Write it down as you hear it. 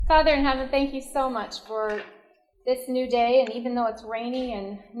Father in heaven, thank you so much for this new day, and even though it's rainy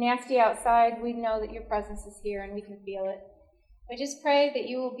and nasty outside, we know that your presence is here and we can feel it. I just pray that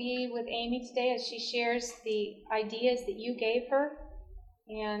you will be with Amy today as she shares the ideas that you gave her,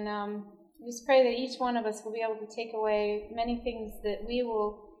 and just pray that each one of us will be able to take away many things that we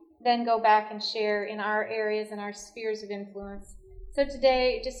will then go back and share in our areas and our spheres of influence. So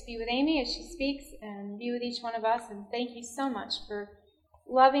today, just be with Amy as she speaks, and be with each one of us, and thank you so much for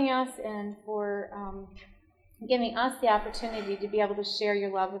loving us and for giving us the opportunity to be able to share your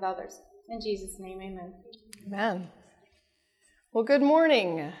love with others. In Jesus' name, amen. Amen. Well, good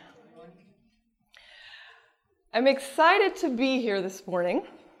morning. I'm excited to be here this morning.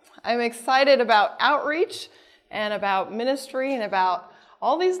 I'm excited about outreach and about ministry and about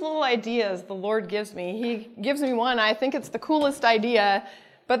all these little ideas the Lord gives me. He gives me one, I think it's the coolest idea,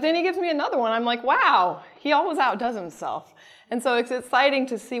 but then he gives me another one. I'm like, wow, he always outdoes himself. And so it's exciting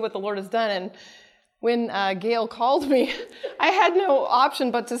to see what the Lord has done. And when Gail called me, I had no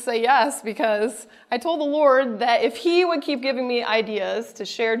option but to say yes, because I told the Lord that if he would keep giving me ideas to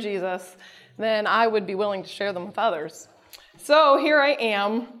share Jesus, then I would be willing to share them with others. So here I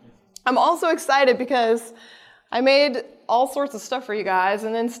am. I'm also excited because I made all sorts of stuff for you guys,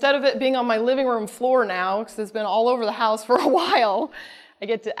 and instead of it being on my living room floor now, because it's been all over the house for a while, I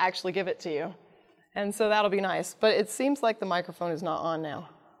get to actually give it to you. And so that'll be nice. But it seems like the microphone is not on now.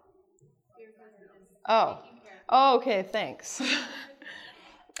 Oh, okay, thanks.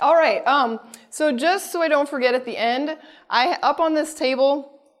 All right, so just so I don't forget at the end, up on this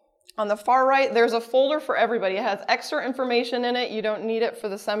table, on the far right, there's a folder for everybody. It has extra information in it. You don't need it for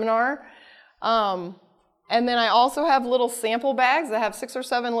the seminar. And then I also have little sample bags that have 6 or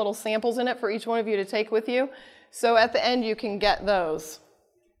 7 little samples in it for each one of you to take with you. So at the end, you can get those.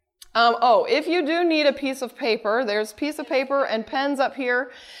 If you do need a piece of paper, there's a piece of paper and pens up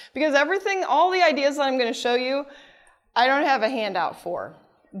here, because all the ideas that I'm going to show you, I don't have a handout for.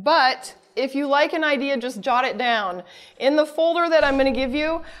 But if you like an idea, just jot it down. In the folder that I'm going to give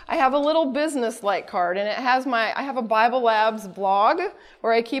you, I have a little business-like card, and I have a Bible Labs blog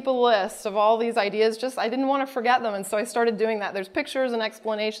where I keep a list of all these ideas. I didn't want to forget them, and so I started doing that. There's pictures and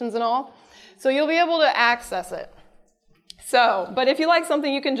explanations and all, so you'll be able to access it. But if you like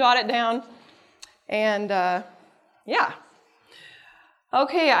something, you can jot it down, and yeah.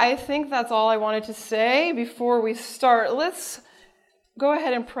 Okay, I think that's all I wanted to say before we start. Let's go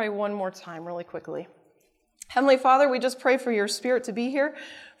ahead and pray one more time really quickly. Heavenly Father, we just pray for your Spirit to be here,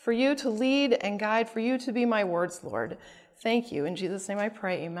 for you to lead and guide, for you to be my words, Lord. Thank you. In Jesus' name I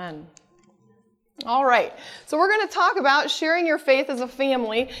pray, amen. All right, so we're going to talk about sharing your faith as a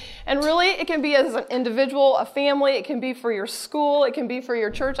family, and really it can be as an individual, a family, it can be for your school, it can be for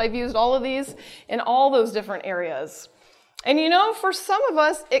your church. I've used all of these in all those different areas. And for some of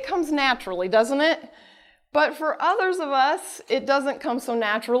us, it comes naturally, doesn't it? But for others of us, it doesn't come so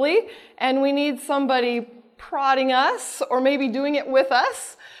naturally, and we need somebody prodding us, or maybe doing it with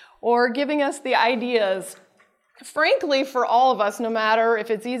us, or giving us the ideas. Frankly, for all of us, no matter if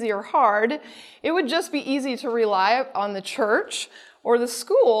it's easy or hard, it would just be easy to rely on the church or the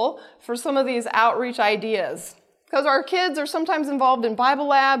school for some of these outreach ideas. Because our kids are sometimes involved in Bible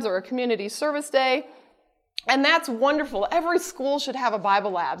Labs or a community service day, and that's wonderful. Every school should have a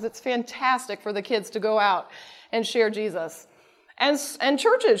Bible Labs. It's fantastic for the kids to go out and share Jesus. And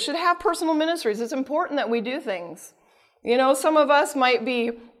churches should have personal ministries. It's important that we do things. Some of us might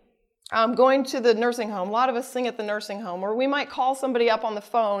be going to the nursing home. A lot of us sing at the nursing home, or we might call somebody up on the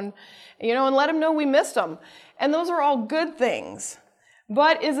phone, and let them know we missed them. And those are all good things.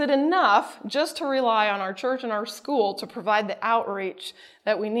 But is it enough just to rely on our church and our school to provide the outreach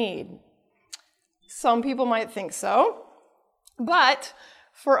that we need? Some people might think so. But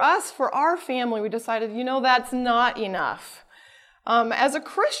for us, for our family, we decided, that's not enough. As a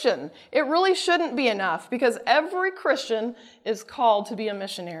Christian, it really shouldn't be enough, because every Christian is called to be a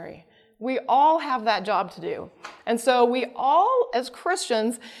missionary. We all have that job to do. And so we all, as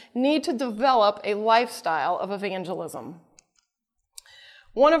Christians, need to develop a lifestyle of evangelism.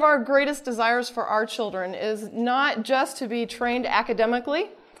 One of our greatest desires for our children is not just to be trained academically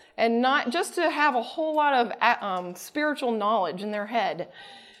and not just to have a whole lot of spiritual knowledge in their head,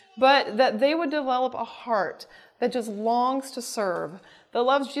 but that they would develop a heart that just longs to serve, that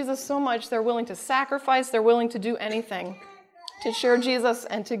loves Jesus so much they're willing to sacrifice, they're willing to do anything to share Jesus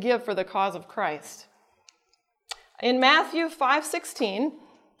and to give for the cause of Christ. In Matthew 5:16,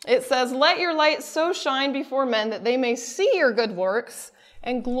 it says, "Let your light so shine before men that they may see your good works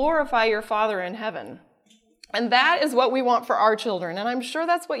and glorify your Father in heaven." And that is what we want for our children. And I'm sure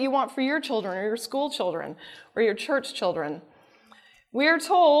that's what you want for your children or your school children or your church children. We are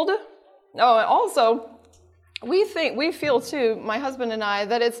told, and also, we feel too, my husband and I,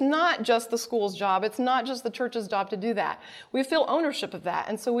 that it's not just the school's job, it's not just the church's job to do that. We feel ownership of that,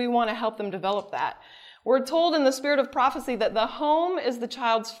 and so we want to help them develop that. We're told in the spirit of prophecy that the home is the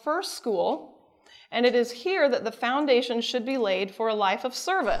child's first school, and it is here that the foundation should be laid for a life of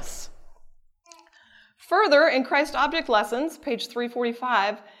service. Further, in Christ Object Lessons, page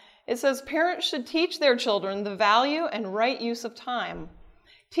 345, it says parents should teach their children the value and right use of time.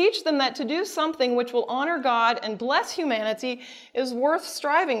 Teach them that to do something which will honor God and bless humanity is worth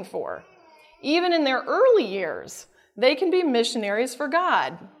striving for. Even in their early years, they can be missionaries for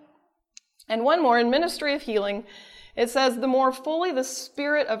God. And one more, in Ministry of Healing, it says, the more fully the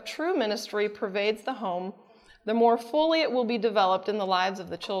spirit of true ministry pervades the home, the more fully it will be developed in the lives of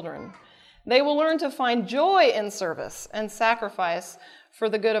the children. They will learn to find joy in service and sacrifice for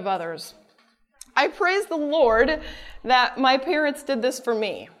the good of others. I praise the Lord that my parents did this for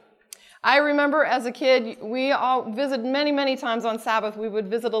me. I remember as a kid, we all visited many, many times on Sabbath. We would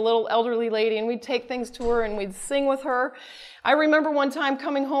visit a little elderly lady and we'd take things to her and we'd sing with her. I remember one time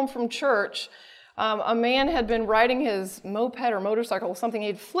coming home from church, a man had been riding his moped or motorcycle, something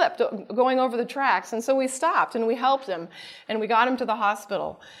he'd flipped going over the tracks. And so we stopped and we helped him and we got him to the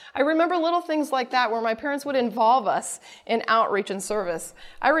hospital. I remember little things like that where my parents would involve us in outreach and service.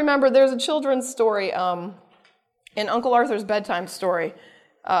 I remember there's a children's story in Uncle Arthur's bedtime story.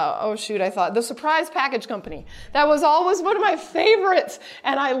 The Surprise Package Company. That was always one of my favorites,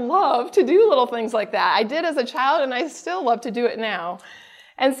 and I love to do little things like that. I did as a child, and I still love to do it now.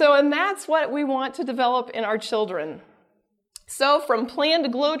 And that's what we want to develop in our children. So from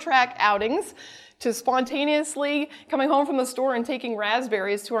planned Glow Track outings to spontaneously coming home from the store and taking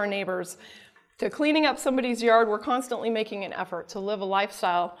raspberries to our neighbors, to cleaning up somebody's yard, we're constantly making an effort to live a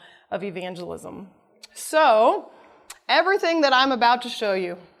lifestyle of evangelism. So everything that I'm about to show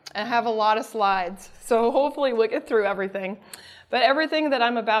you, I have a lot of slides, so hopefully we'll get through everything. But everything that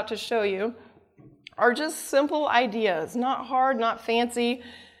I'm about to show you are just simple ideas, not hard, not fancy,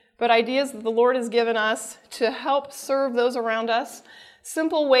 but ideas that the Lord has given us to help serve those around us,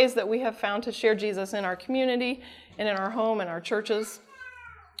 simple ways that we have found to share Jesus in our community and in our home and our churches.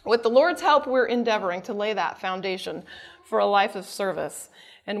 With the Lord's help, we're endeavoring to lay that foundation for a life of service,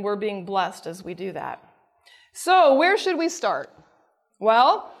 and we're being blessed as we do that. So, where should we start?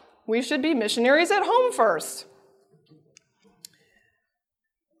 Well, we should be missionaries at home first.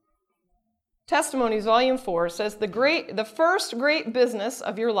 Testimonies, Volume 4 says the first great business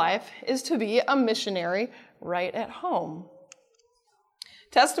of your life is to be a missionary right at home.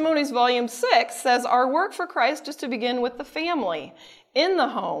 Testimonies, Volume 6 says our work for Christ is to begin with the family, in the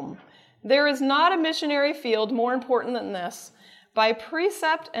home. There is not a missionary field more important than this. By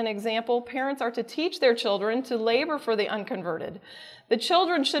precept and example, parents are to teach their children to labor for the unconverted. The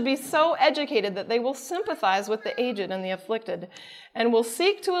children should be so educated that they will sympathize with the aged and the afflicted, and will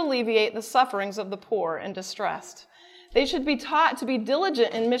seek to alleviate the sufferings of the poor and distressed. They should be taught to be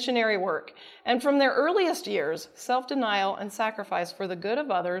diligent in missionary work, and from their earliest years, self-denial and sacrifice for the good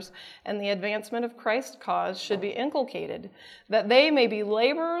of others and the advancement of Christ's cause should be inculcated, that they may be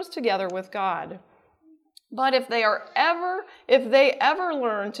laborers together with God. But if they ever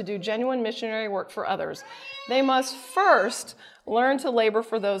learn to do genuine missionary work for others, they must first learn to labor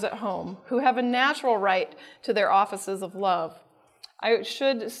for those at home who have a natural right to their offices of love. I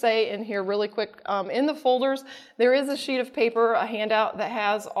should say in here really quick, in the folders, there is a sheet of paper, a handout that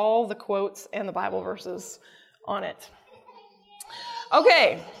has all the quotes and the Bible verses on it.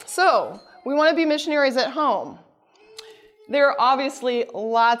 Okay, so we want to be missionaries at home. There are obviously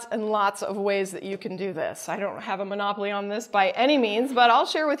lots and lots of ways that you can do this. I don't have a monopoly on this by any means, but I'll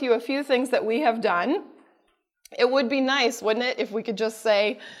share with you a few things that we have done. It would be nice, wouldn't it, if we could just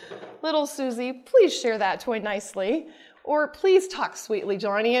say, "Little Susie, please share that toy nicely," or "Please talk sweetly,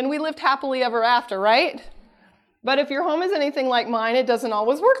 Johnny," and we lived happily ever after, right? But if your home is anything like mine, it doesn't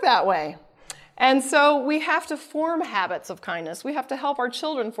always work that way. And so we have to form habits of kindness. We have to help our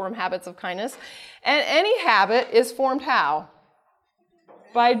children form habits of kindness. And any habit is formed how?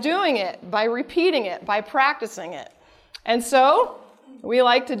 By doing it, by repeating it, by practicing it. And so we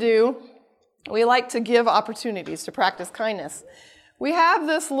like to give opportunities to practice kindness. We have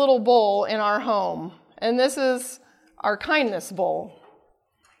this little bowl in our home, and this is our kindness bowl.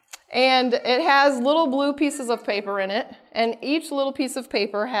 And it has little blue pieces of paper in it, and each little piece of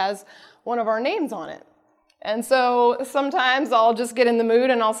paper has one of our names on it. And so sometimes I'll just get in the mood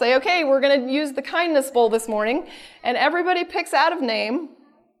and I'll say, okay, we're going to use the kindness bowl this morning. And everybody picks out a name.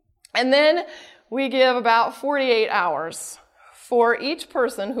 And then we give about 48 hours for each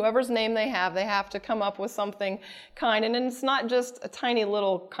person, whoever's name they have to come up with something kind. And it's not just a tiny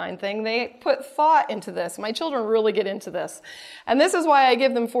little kind thing. They put thought into this. My children really get into this. And this is why I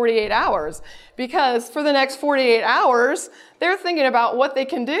give them 48 hours, because for the next 48 hours, they're thinking about what they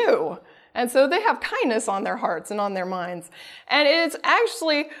can do. And so they have kindness on their hearts and on their minds. And it's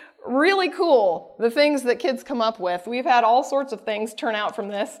actually really cool, the things that kids come up with. We've had all sorts of things turn out from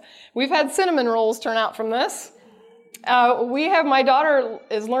this. We've had cinnamon rolls turn out from this. My daughter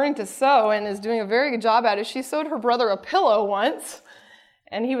is learning to sew and is doing a very good job at it. She sewed her brother a pillow once,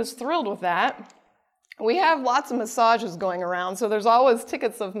 and he was thrilled with that. We have lots of massages going around, so there's always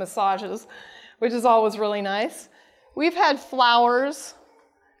tickets of massages, which is always really nice. We've had flowers,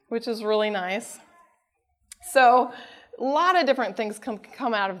 which is really nice. So a lot of different things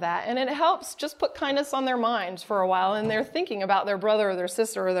come out of that, and it helps just put kindness on their minds for a while, and they're thinking about their brother or their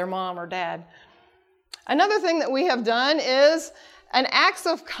sister or their mom or dad. Another thing that we have done is an Acts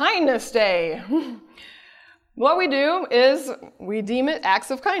of Kindness Day. What we do is we deem it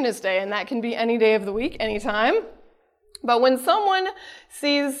Acts of Kindness Day, and that can be any day of the week, anytime. But when someone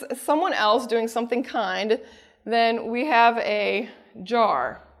sees someone else doing something kind, then we have a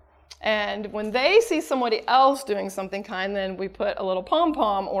jar. And when they see somebody else doing something kind, then we put a little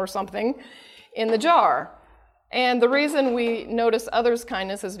pom-pom or something in the jar. And the reason we notice others'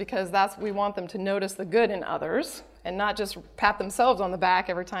 kindness is because we want them to notice the good in others and not just pat themselves on the back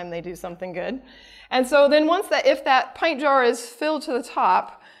every time they do something good. And so then if that pint jar is filled to the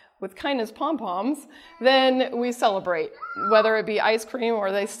top with kindness pom-poms, then we celebrate, whether it be ice cream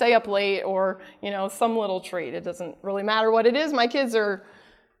or they stay up late or, some little treat. It doesn't really matter what it is. My kids are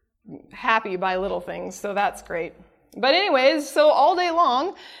happy by little things, so that's great. But anyways, so all day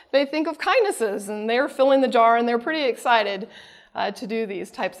long, they think of kindnesses, and they're filling the jar, and they're pretty excited to do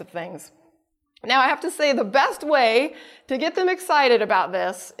these types of things. Now, I have to say the best way to get them excited about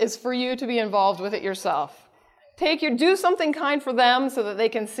this is for you to be involved with it yourself. Do something kind for them so that they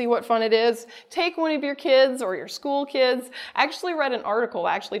can see what fun it is. Take one of your kids or your school kids. I actually read an article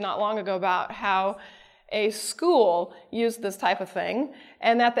not long ago about how a school used this type of thing,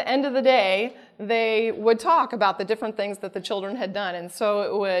 and at the end of the day, they would talk about the different things that the children had done, and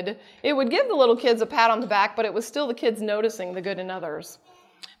so it would give the little kids a pat on the back, but it was still the kids noticing the good in others.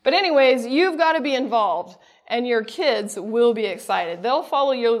 But anyways, you've got to be involved, and your kids will be excited. They'll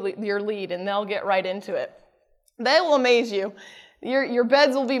follow your lead, and they'll get right into it. They will amaze you. Your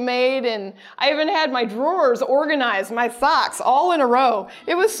beds will be made, and I even had my drawers organized, my socks all in a row.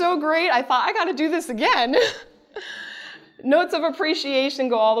 It was so great, I thought, I got to do this again. Notes of appreciation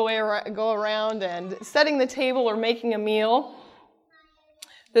go all the way around, and setting the table or making a meal.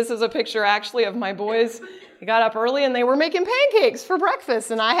 This is a picture actually of my boys. They got up early, and they were making pancakes for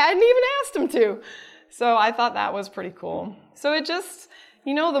breakfast, and I hadn't even asked them to. So I thought that was pretty cool. So it just,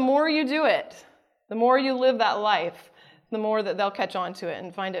 the more you do it, the more you live that life, the more that they'll catch on to it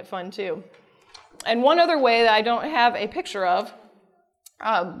and find it fun too. And one other way that I don't have a picture of,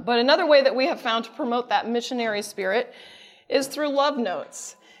 but another way that we have found to promote that missionary spirit is through love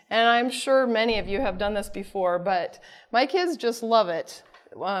notes. And I'm sure many of you have done this before, but my kids just love it.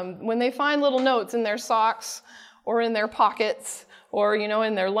 When they find little notes in their socks or in their pockets or,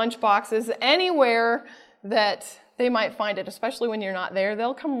 in their lunch boxes, anywhere that they might find it, especially when you're not there,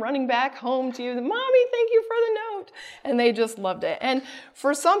 they'll come running back home to you, Mommy, thank you for the note. And they just loved it. And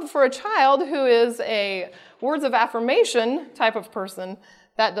for a child who is a words of affirmation type of person,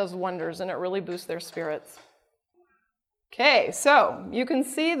 that does wonders, and it really boosts their spirits. Okay, so you can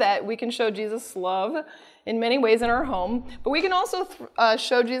see that we can show Jesus' love in many ways in our home, but we can also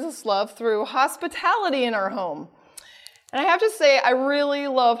show Jesus' love through hospitality in our home. And I have to say, I really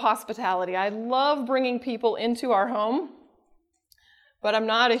love hospitality. I love bringing people into our home, but I'm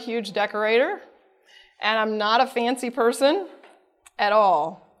not a huge decorator, and I'm not a fancy person at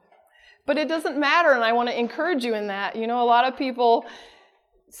all. But it doesn't matter, and I want to encourage you in that. A lot of people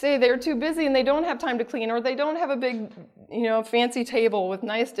say they're too busy and they don't have time to clean, or they don't have a big, fancy table with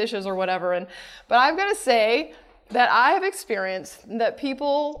nice dishes or whatever. But I've got to say that I have experienced that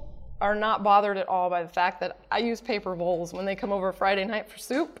people are not bothered at all by the fact that I use paper bowls when they come over Friday night for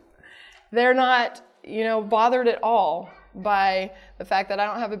soup. They're not, bothered at all by the fact that I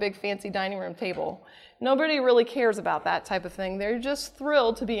don't have a big fancy dining room table. Nobody really cares about that type of thing. They're just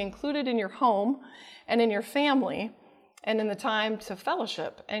thrilled to be included in your home and in your family and in the time to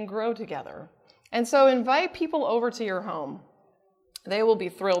fellowship and grow together. And so invite people over to your home. They will be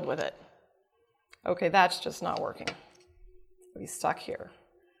thrilled with it. Okay, that's just not working. We'll be stuck here.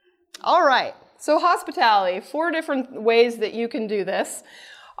 All right, so hospitality, 4 different ways that you can do this.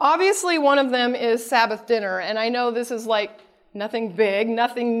 Obviously, one of them is Sabbath dinner, and I know this is like nothing big,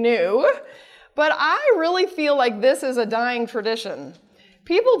 nothing new. But I really feel like this is a dying tradition.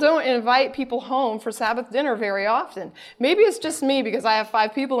 People don't invite people home for Sabbath dinner very often. Maybe it's just me because I have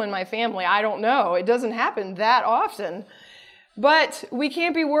 5 people in my family. I don't know. It doesn't happen that often. But we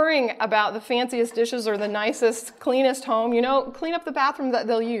can't be worrying about the fanciest dishes or the nicest, cleanest home. Clean up the bathroom that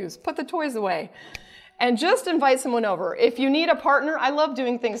they'll use. Put the toys away. And just invite someone over. If you need a partner, I love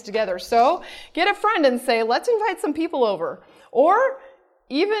doing things together. So get a friend and say, let's invite some people over. Or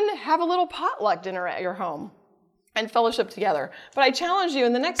even have a little potluck dinner at your home and fellowship together. But I challenge you,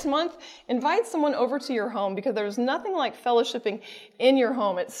 in the next month, invite someone over to your home, because there's nothing like fellowshipping in your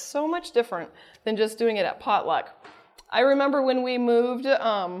home. It's so much different than just doing it at potluck. I remember when we moved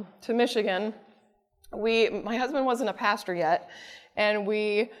to Michigan, my husband wasn't a pastor yet, and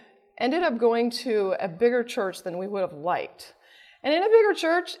we ended up going to a bigger church than we would have liked. And in a bigger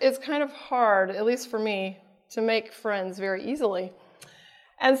church, it's kind of hard, at least for me, to make friends very easily.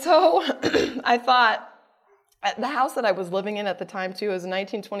 And so I thought, the house that I was living in at the time, too, was a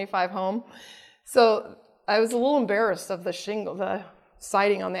 1925 home. So I was a little embarrassed of the shingle, the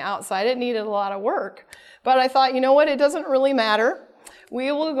siding on the outside. It needed a lot of work. But I thought, you know what, it doesn't really matter.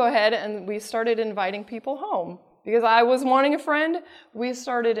 We will go ahead, and we started inviting people home. Because I was wanting a friend, we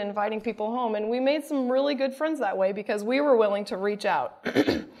started inviting people home. And we made some really good friends that way because we were willing to reach out.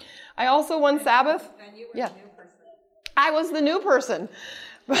 I also, one Sabbath, And you were the new person. I was the new person.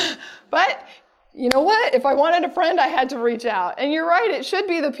 But you know what? If I wanted a friend, I had to reach out. And you're right, it should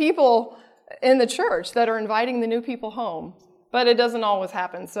be the people in the church that are inviting the new people home. But it doesn't always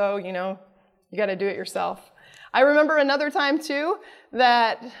happen. So, you got to do it yourself. I remember another time, too,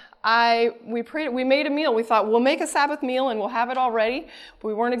 that we made a meal. We thought, we'll make a Sabbath meal and we'll have it all ready. But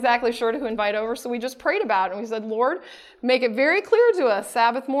we weren't exactly sure who to invite over, so we just prayed about it. And we said, Lord, make it very clear to us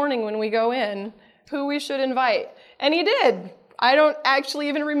Sabbath morning when we go in who we should invite. And he did. I don't actually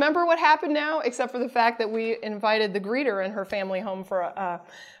even remember what happened now, except for the fact that we invited the greeter and her family home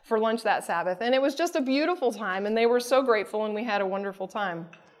for lunch that Sabbath. And it was just a beautiful time, and they were so grateful, and we had a wonderful time.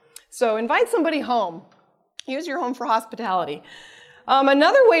 So invite somebody home. Use your home for hospitality.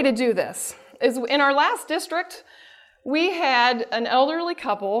 Another way to do this is in our last district, we had an elderly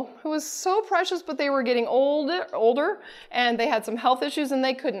couple who was so precious, but they were getting older, and they had some health issues, and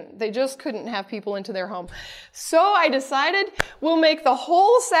they just couldn't have people into their home. So I decided we'll make the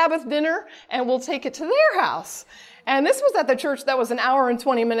whole Sabbath dinner, and we'll take it to their house. And this was at the church that was an hour and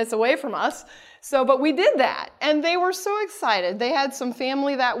 20 minutes away from us. But we did that, and they were so excited. They had some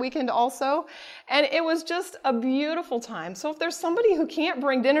family that weekend also, and it was just a beautiful time. So if there's somebody who can't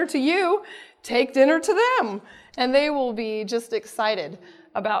bring dinner to you, take dinner to them, and they will be just excited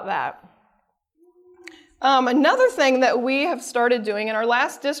about that. Another thing that we have started doing in our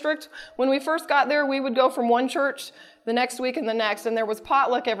last district, when we first got there, we would go from one church the next week and the next, and there was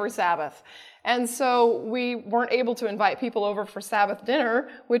potluck every Sabbath. And so we weren't able to invite people over for Sabbath dinner,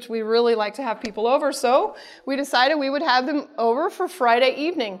 which we really like to have people over. So we decided we would have them over for Friday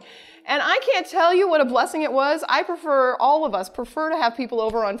evening. And I can't tell you what a blessing it was. All of us prefer to have people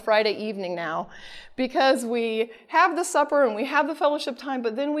over on Friday evening now, because we have the supper and we have the fellowship time,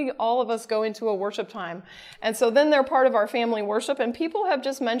 but then all of us go into a worship time. And so then they're part of our family worship, and people have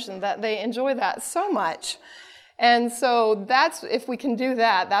just mentioned that they enjoy that so much. And so if we can do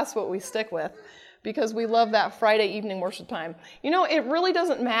that, that's what we stick with, because we love that Friday evening worship time. It really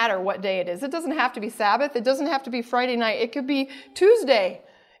doesn't matter what day it is. It doesn't have to be Sabbath. It doesn't have to be Friday night. It could be Tuesday.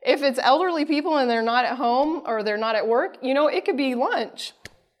 If it's elderly people and they're not at home or they're not at work, it could be lunch.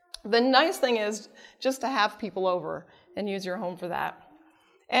 The nice thing is just to have people over and use your home for that.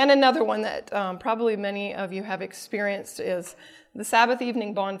 And another one that probably many of you have experienced is the Sabbath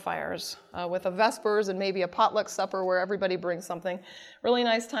evening bonfires with a Vespers and maybe a potluck supper where everybody brings something. Really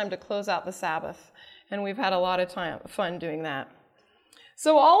nice time to close out the Sabbath. And we've had a lot of fun doing that.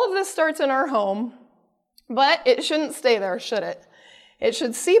 So all of this starts in our home, but it shouldn't stay there, should it? It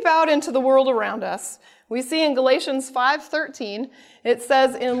should seep out into the world around us. We see in Galatians 5:13, it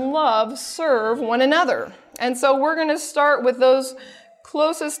says, in love, serve one another. And so we're going to start with those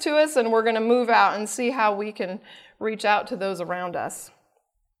closest to us, and we're going to move out and see how we can reach out to those around us.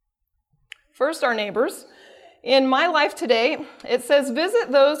 First, our neighbors. In My Life Today, it says,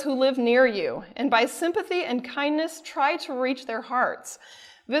 visit those who live near you, and by sympathy and kindness, try to reach their hearts.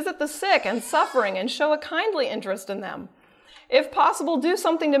 Visit the sick and suffering and show a kindly interest in them. If possible, do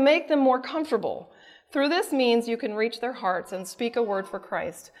something to make them more comfortable. Through this means you can reach their hearts and speak a word for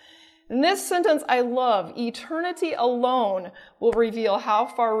Christ. And this sentence I love. Eternity alone will reveal how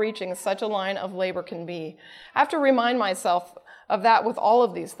far-reaching such a line of labor can be. I have to remind myself of that with all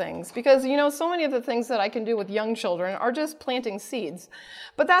of these things. Because, so many of the things that I can do with young children are just planting seeds.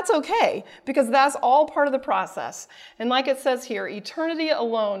 But that's okay, because that's all part of the process. And like it says here, eternity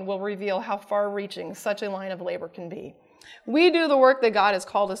alone will reveal how far-reaching such a line of labor can be. We do the work that God has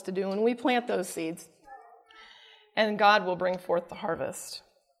called us to do, and we plant those seeds. And God will bring forth the harvest.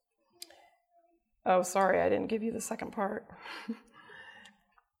 Oh, sorry, I didn't give you the second part.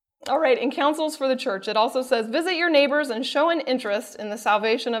 All right, in counsels for the church, it also says, visit your neighbors and show an interest in the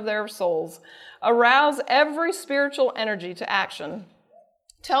salvation of their souls. Arouse every spiritual energy to action.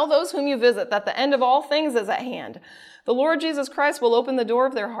 Tell those whom you visit that the end of all things is at hand. The Lord Jesus Christ will open the door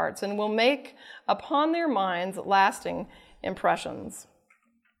of their hearts and will make upon their minds lasting impressions.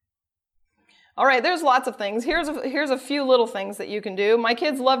 All right, there's lots of things. Here's a few little things that you can do. My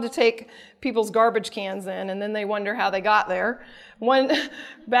kids love to take people's garbage cans in, and then they wonder how they got there.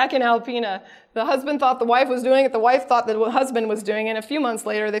 Back in Alpena, the husband thought the wife was doing it, the wife thought the husband was doing it, and a few months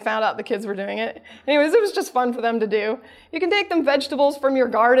later they found out the kids were doing it. Anyways, it was just fun for them to do. You can take them vegetables from your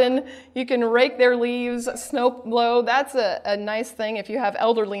garden. You can rake their leaves, snow blow. That's a nice thing if you have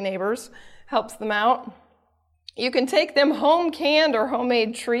elderly neighbors. Helps them out. You can take them home canned or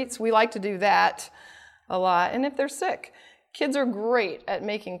homemade treats. We like to do that a lot. And if they're sick, kids are great at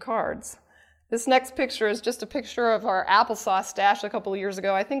making cards. This next picture is just a picture of our applesauce stash a couple of years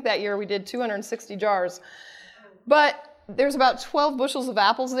ago. I think that year we did 260 jars. But there's about 12 bushels of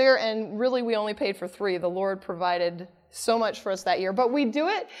apples there, and really we only paid for 3. The Lord provided so much for us that year. But we do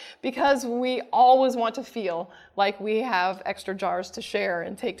it because we always want to feel like we have extra jars to share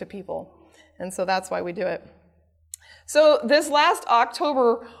and take to people. And so that's why we do it. So this last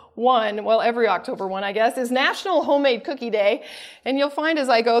October 1, well, every October 1, I guess, is National Homemade Cookie Day. And you'll find as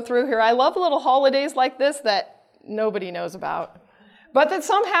I go through here, I love little holidays like this that nobody knows about, but that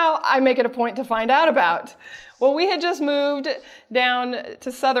somehow I make it a point to find out about. Well, we had just moved down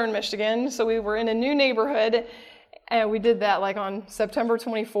to southern Michigan, so we were in a new neighborhood, and we did that like on September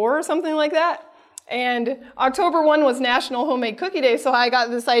 24 or something like that. And October 1 was National Homemade Cookie Day, so I got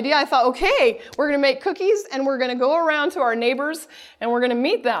this idea. I thought, okay, we're going to make cookies, and we're going to go around to our neighbors, and we're going to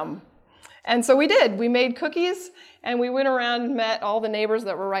meet them. And so we did. We made cookies, and we went around and met all the neighbors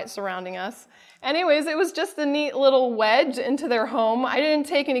that were right surrounding us. Anyways, it was just a neat little wedge into their home. I didn't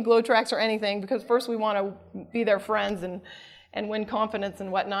take any glow tracks or anything, because first we want to be their friends and win confidence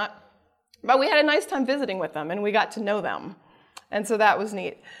and whatnot. But we had a nice time visiting with them, and we got to know them. And so that was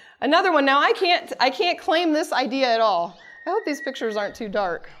neat. Another one, now I can't claim this idea at all. I hope these pictures aren't too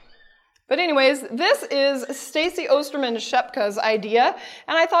dark. But anyways, this is Stacy Osterman Shepka's idea,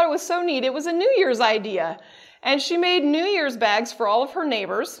 and I thought it was so neat. It was a New Year's idea, and she made New Year's bags for all of her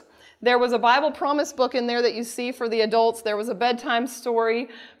neighbors. There was a Bible promise book in there that you see for the adults. There was a bedtime story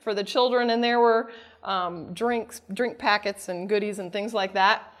for the children, and there were drink packets and goodies and things like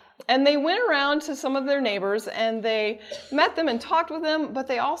that. And they went around to some of their neighbors, and they met them and talked with them, but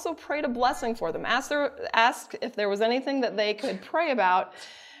they also prayed a blessing for them, asked if there was anything that they could pray about,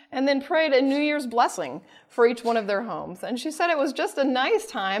 and then prayed a New Year's blessing for each one of their homes. And she said it was just a nice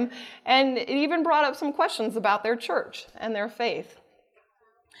time, and it even brought up some questions about their church and their faith.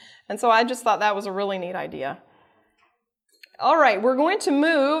 And so I just thought that was a really neat idea. All right, we're going to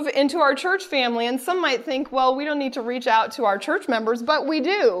move into our church family, and some might think, well, we don't need to reach out to our church members, but we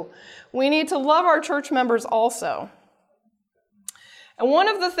do. We need to love our church members also. And one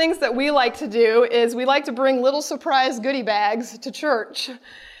of the things that we like to do is we like to bring little surprise goodie bags to church.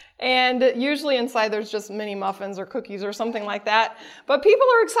 And usually inside there's just mini muffins or cookies or something like that. But people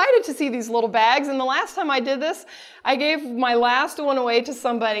are excited to see these little bags. And the last time I did this, I gave my last one away to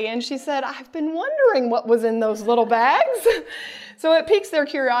somebody. And she said, I've been wondering what was in those little bags. So it piques their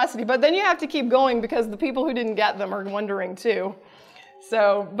curiosity. But then you have to keep going because the people who didn't get them are wondering too.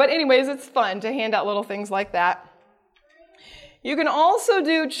 But anyways, it's fun to hand out little things like that. You can also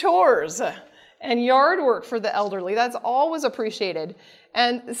do chores and yard work for the elderly. That's always appreciated.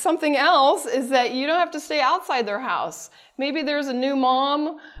 And something else is that you don't have to stay outside their house. Maybe there's a new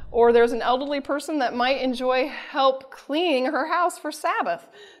mom or there's an elderly person that might enjoy help cleaning her house for Sabbath.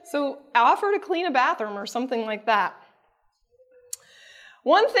 So offer to clean a bathroom or something like that.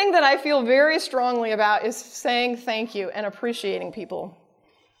 One thing that I feel very strongly about is saying thank you and appreciating people.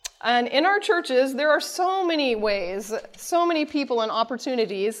 And in our churches, there are so many ways, so many people and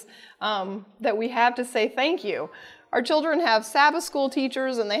opportunities that we have to say thank you. Our children have Sabbath school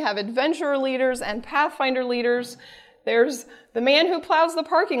teachers, and they have adventurer leaders and Pathfinder leaders. There's the man who plows the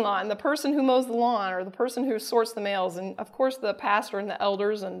parking lot, and the person who mows the lawn, or the person who sorts the mails, and of course the pastor and the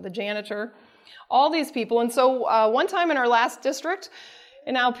elders and the janitor, all these people. And so one time in our last district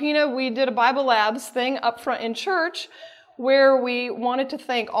in Alpena, we did a Bible Labs thing up front in church where we wanted to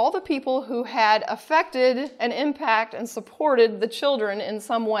thank all the people who had affected and impacted and supported the children in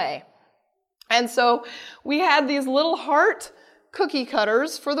some way. And so we had these little heart cookie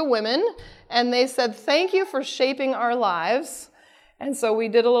cutters for the women, and they said, "Thank you for shaping our lives." And so we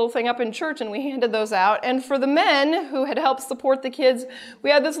did a little thing up in church and we handed those out. And for the men who had helped support the kids, we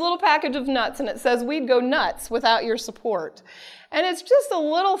had this little package of nuts, and it says, "We'd go nuts without your support." And it's just a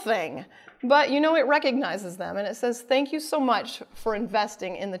little thing, but it recognizes them, and it says, "Thank you so much for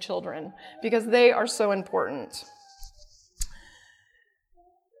investing in the children," because they are so important.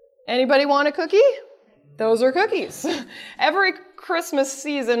 Anybody want a cookie? Those are cookies. Every Christmas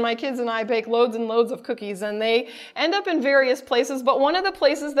season, my kids and I bake loads and loads of cookies, and they end up in various places, but one of the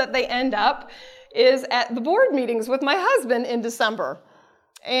places that they end up is at the board meetings with my husband in December.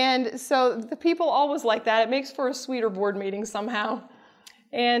 And so the people always like that. It makes for a sweeter board meeting somehow.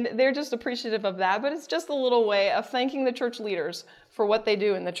 And they're just appreciative of that, but it's just a little way of thanking the church leaders for what they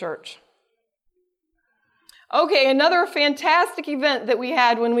do in the church. Okay, another fantastic event that we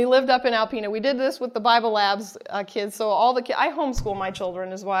had when we lived up in Alpena. We did this with the Bible Labs kids. So I homeschool my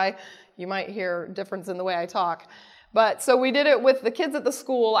children, is why you might hear a difference in the way I talk. But so we did it with the kids at the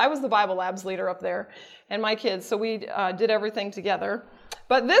school. I was the Bible Labs leader up there, and my kids. So we did everything together.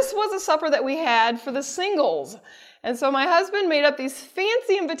 But this was a supper that we had for the singles. And so my husband made up these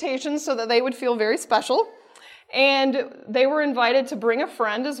fancy invitations so that they would feel very special. And they were invited to bring a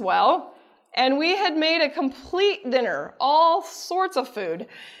friend as well. And we had made a complete dinner, all sorts of food.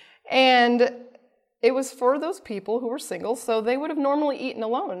 And it was for those people who were single, so they would have normally eaten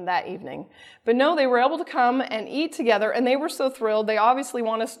alone that evening. But no, they were able to come and eat together, and they were so thrilled. They obviously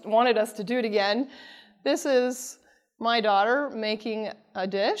wanted us to do it again. This is my daughter making a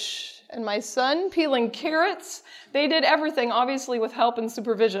dish, and my son peeling carrots. They did everything, obviously with help and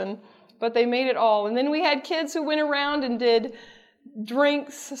supervision, but they made it all. And then we had kids who went around and did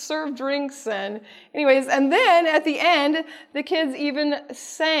served drinks, and then at the end, the kids even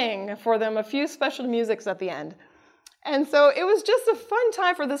sang for them a few special musics at the end. And so it was just a fun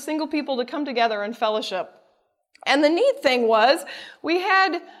time for the single people to come together and fellowship. And the neat thing was, we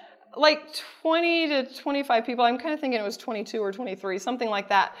had like 20 to 25 people. I'm kind of thinking it was 22 or 23, something like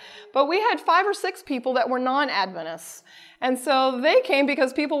that. But we had 5 or 6 people that were non-Adventists. And so they came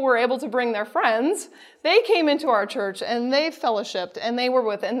because people were able to bring their friends. They came into our church and they fellowshipped and they were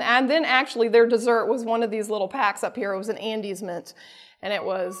with it. And then actually their dessert was one of these little packs up here. It was an Andes mint. And it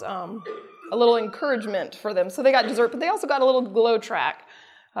was a little encouragement for them. So they got dessert, but they also got a little glow track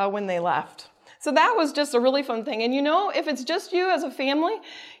when they left. So that was just a really fun thing. And if it's just you as a family,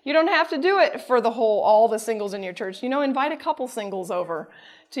 you don't have to do it for all the singles in your church. Invite a couple singles over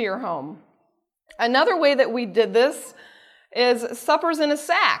to your home. Another way that we did this is suppers in a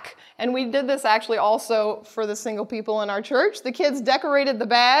sack. And we did this actually also for the single people in our church. The kids decorated the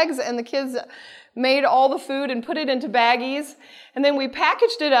bags, and the kids made all the food and put it into baggies. And then we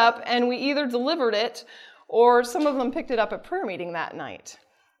packaged it up, and we either delivered it or some of them picked it up at prayer meeting that night.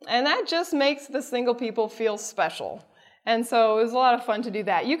 And that just makes the single people feel special. And so it was a lot of fun to do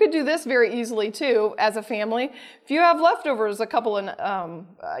that. You could do this very easily, too, as a family. If you have leftovers a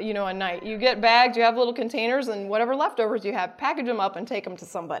night, you get bags, you have little containers, and whatever leftovers you have, package them up and take them to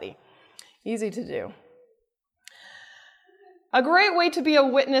somebody. Easy to do. A great way to be a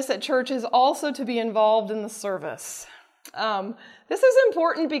witness at church is also to be involved in the service. This is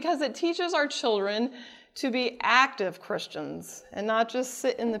important because it teaches our children to be active Christians and not just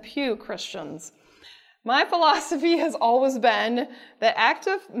sit in the pew Christians. My philosophy has always been that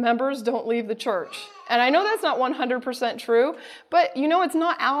active members don't leave the church. And I know that's not 100% true, but it's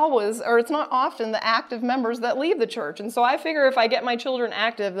not always, or it's not often, the active members that leave the church. And so I figure if I get my children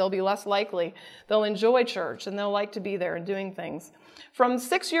active, they'll be less likely. They'll enjoy church and they'll like to be there and doing things. From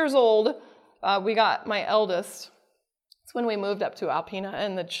 6 years old, we got my eldest. When we moved up to Alpena,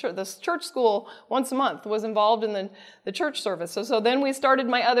 and the church school once a month was involved in the church service. So then we started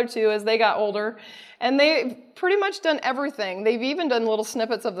my other 2 as they got older, and they've pretty much done everything. They've even done little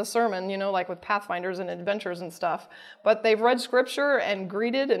snippets of the sermon, like with Pathfinders and Adventures and stuff. But they've read scripture and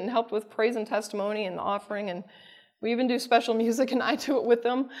greeted and helped with praise and testimony and the offering, and we even do special music, and I do it with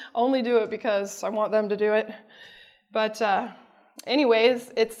them. Only do it because I want them to do it. But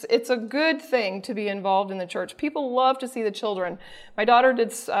anyways, it's a good thing to be involved in the church. People love to see the children. My daughter did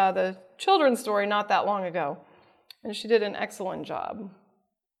the children's story not that long ago, and she did an excellent job.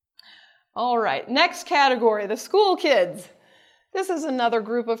 All right, next category, the school kids. This is another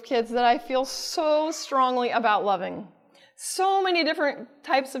group of kids that I feel so strongly about loving. So many different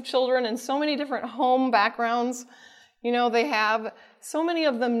types of children and so many different home backgrounds. They have, so many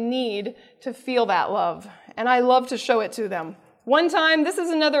of them need to feel that love and I love to show it to them. One time, this is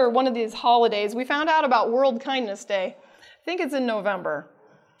another one of these holidays, we found out about World Kindness Day. I think it's in November.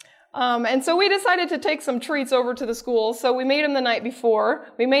 And so we decided to take some treats over to the school, so we made them the night before.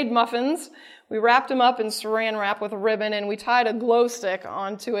 We made muffins. We wrapped them up in saran wrap with a ribbon, and we tied a glow stick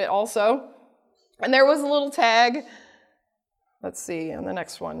onto it also. And there was a little tag. Let's see, on the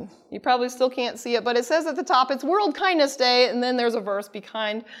next one. You probably still can't see it, but it says at the top, it's World Kindness Day, and then there's a verse, be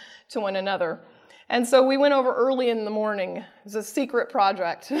kind to one another. And so we went over early in the morning. It was a secret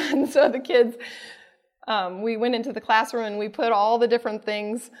project. And so the kids, we went into the classroom and we put all the different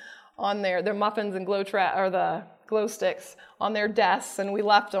things on their muffins and the glow sticks on their desks, and we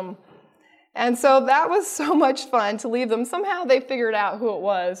left them. And so that was so much fun to leave them. Somehow they figured out who it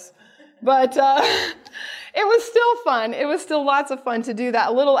was. But it was still fun. It was still lots of fun to do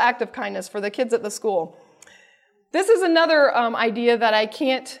that little act of kindness for the kids at the school. This is another idea that I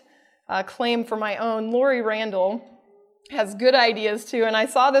can't claim for my own. Lori Randall has good ideas too, and I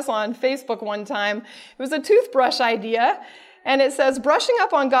saw this on Facebook one time. It was a toothbrush idea, and it says, brushing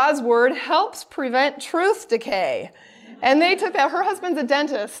up on God's word helps prevent truth decay. And they took that. Her husband's a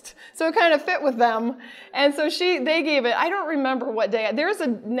dentist, so it kind of fit with them. And so they gave it, I don't remember what day. There's a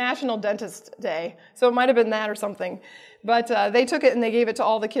National Dentist Day, so it might have been that or something. But they took it and they gave it to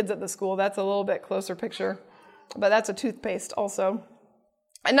all the kids at the school. That's a little bit closer picture. But that's a toothpaste also.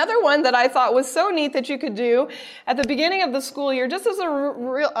 Another one that I thought was so neat that you could do at the beginning of the school year, just as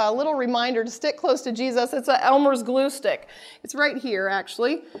a little reminder to stick close to Jesus, it's a Elmer's glue stick. It's right here,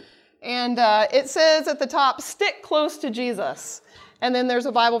 actually. And it says at the top, stick close to Jesus. And then there's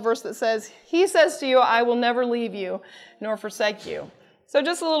a Bible verse that says, he says to you, I will never leave you nor forsake you. So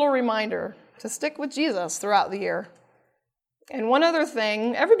just a little reminder to stick with Jesus throughout the year. And one other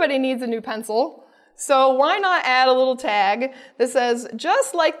thing, everybody needs a new pencil. So why not add a little tag that says,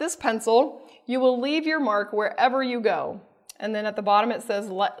 just like this pencil, you will leave your mark wherever you go. And then at the bottom it says,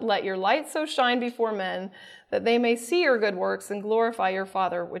 let your light so shine before men that they may see your good works and glorify your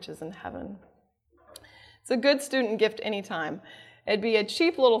Father which is in heaven. It's a good student gift anytime. It'd be a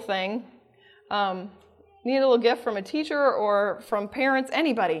cheap little thing. Need a little gift from a teacher or from parents,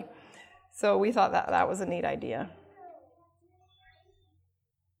 anybody. So we thought that was a neat idea.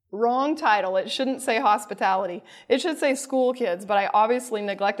 Wrong title. It shouldn't say hospitality. It should say school kids, but I obviously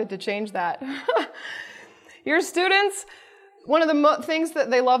neglected to change that. Your students, one of the things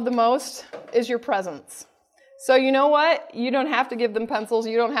that they love the most is your presence. So you know what? You don't have to give them pencils.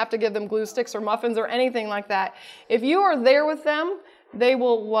 You don't have to give them glue sticks or muffins or anything like that. If you are there with them, they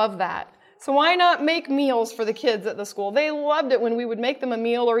will love that. So why not make meals for the kids at the school? They loved it when we would make them a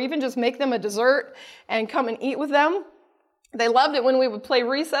meal or even just make them a dessert and come and eat with them. They loved it when we would play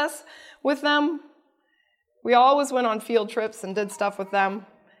recess with them. We always went on field trips and did stuff with them.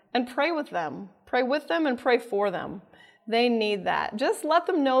 And pray with them. Pray with them and pray for them. They need that. Just let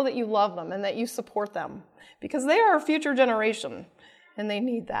them know that you love them and that you support them, because they are a future generation and they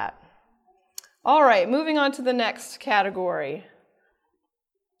need that. All right, moving on to the next category.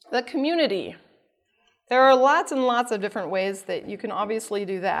 The community. There are lots and lots of different ways that you can obviously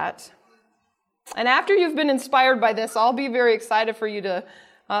do that. And after you've been inspired by this, I'll be very excited for you to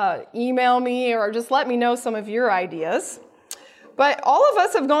email me or just let me know some of your ideas. But all of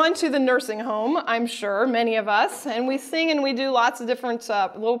us have gone to the nursing home, I'm sure, many of us, and we sing and we do lots of different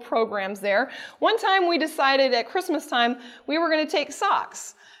little programs there. One time we decided at Christmas time we were going to take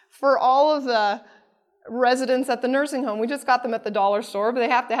socks for all of the residents at the nursing home. We just got them at the dollar store, but they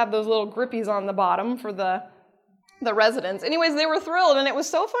have to have those little grippies on the bottom for the residents. Anyways, they were thrilled, and it was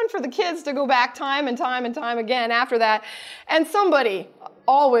so fun for the kids to go back time and time and time again after that. And somebody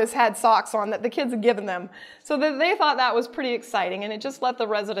always had socks on that the kids had given them. So that they thought that was pretty exciting, and it just let the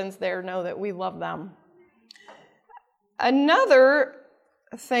residents there know that we love them. Another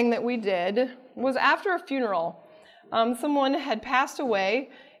thing that we did was after a funeral. Someone had passed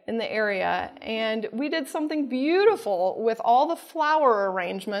away in the area, and we did something beautiful with all the flower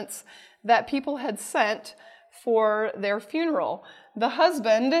arrangements that people had sent for their funeral. The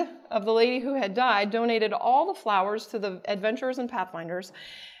husband of the lady who had died donated all the flowers to the Adventurers and Pathfinders,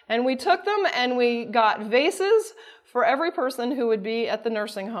 and we took them and we got vases for every person who would be at the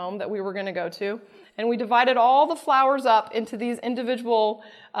nursing home that we were going to go to, and we divided all the flowers up into these individual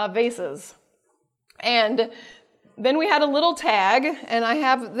vases. And then we had a little tag,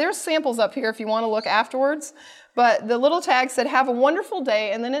 and there's samples up here if you want to look afterwards, But the little tag said, "Have a wonderful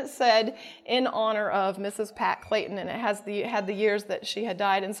day," and then it said, "In honor of Mrs. Pat Clayton," and it had the years that she had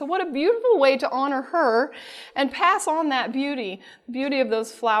died. And so what a beautiful way to honor her and pass on that beauty of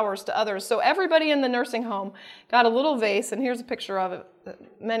those flowers to others. So everybody in the nursing home got a little vase, and here's a picture of it,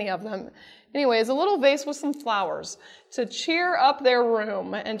 many of them. Anyways, a little vase with some flowers to cheer up their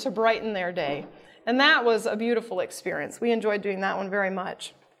room and to brighten their day. And that was a beautiful experience. We enjoyed doing that one very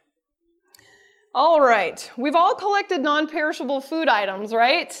much. All right, we've all collected non-perishable food items,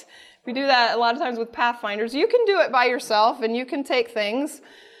 right? We do that a lot of times with Pathfinders. You can do it by yourself and you can take things.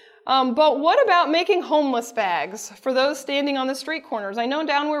 But what about making homeless bags for those standing on the street corners? I know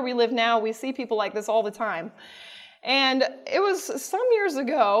down where we live now, we see people like this all the time. And it was some years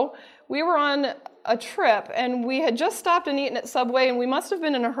ago, we were on a trip and we had just stopped and eaten at Subway, and we must have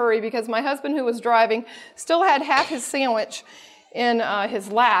been in a hurry because my husband, who was driving, still had half his sandwich in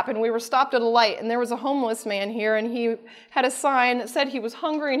his lap, and we were stopped at a light, and there was a homeless man here, and he had a sign that said he was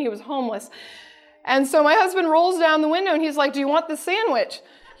hungry and he was homeless. And so my husband rolls down the window and he's like, "Do you want the sandwich?"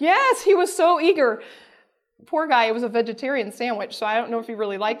 Yes, he was so eager. Poor guy, it was a vegetarian sandwich, so I don't know if he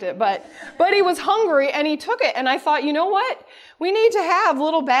really liked it, but he was hungry and he took it. And I thought, you know what? We need to have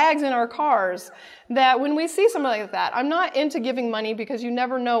little bags in our cars that when we see something like that, I'm not into giving money because you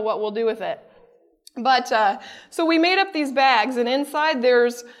never know what we'll do with it. But so we made up these bags, and inside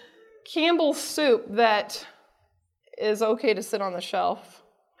there's Campbell's soup that is okay to sit on the shelf.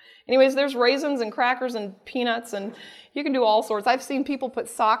 Anyways, there's raisins and crackers and peanuts, and you can do all sorts. I've seen people put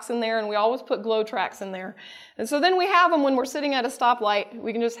socks in there, and we always put glow tracks in there. And so then we have them when we're sitting at a stoplight.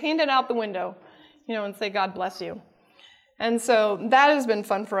 We can just hand it out the window, and say, "God bless you." And so that has been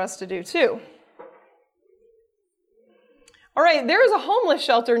fun for us to do too. All right, there is a homeless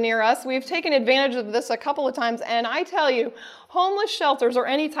shelter near us. We've taken advantage of this a couple of times, and I tell you, homeless shelters or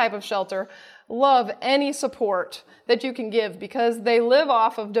any type of shelter love any support that you can give because they live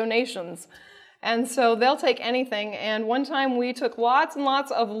off of donations. And so they'll take anything. And one time we took lots and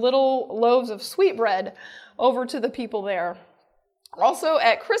lots of little loaves of sweetbread over to the people there. Also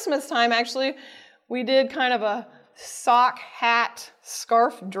at Christmas time, actually, we did kind of a sock, hat,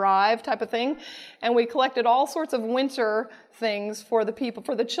 scarf drive type of thing. And we collected all sorts of winter things for the people,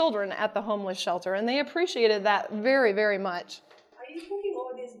 for the children at the homeless shelter. And they appreciated that very, very much. Are you cooking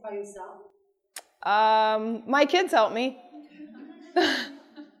all this by yourself? My kids help me.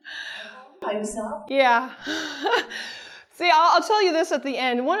 By yourself? Yeah. See, I'll tell you this at the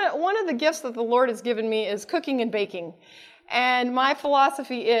end. One of the gifts that the Lord has given me is cooking and baking. And my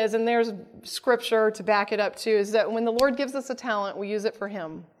philosophy is, and there's scripture to back it up too, is that when the Lord gives us a talent, we use it for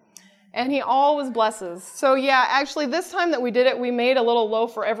Him. And He always blesses. So yeah, actually this time that we did it, we made a little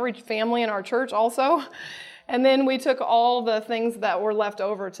loaf for every family in our church also. And then we took all the things that were left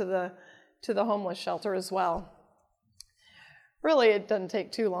over to the homeless shelter as well. Really, it doesn't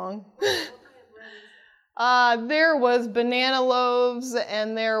take too long. There was banana loaves,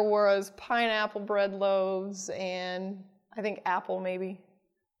 and there was pineapple bread loaves, and I think apple maybe.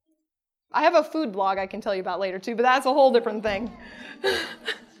 I have a food blog I can tell you about later too, but that's a whole different thing.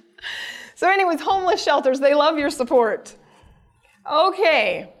 So anyways, homeless shelters, they love your support.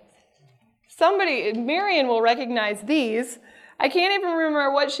 Okay. Marion will recognize these. I can't even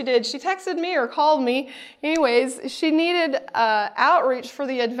remember what she did. She texted me or called me. Anyways, she needed outreach for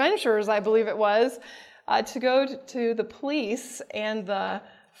the Adventurers, I believe it was, to go to the police and the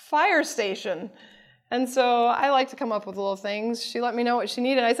fire station. And so I like to come up with little things. She let me know what she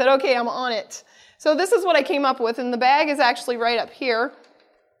needed. I said, okay, I'm on it. So this is what I came up with, and the bag is actually right up here.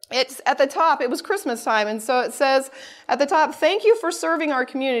 It's at the top, it was Christmas time, and so it says at the top, "Thank you for serving our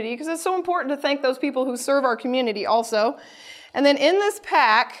community," because it's so important to thank those people who serve our community also. And then in this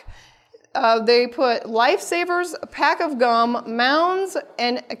pack, they put Lifesavers, a pack of gum, Mounds,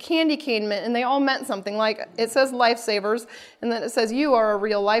 and a candy cane mint, and they all meant something. Like it says Lifesavers, and then it says, "You are a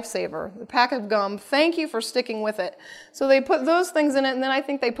real lifesaver." The pack of gum, thank you for sticking with it. So they put those things in it, and then I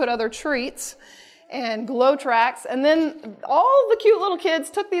think they put other treats and glow tracks, and then all the cute little kids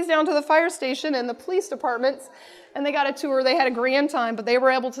took these down to the fire station and the police departments, and they got a tour. They had a grand time, but they were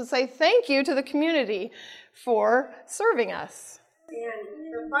able to say thank you to the community for serving us. And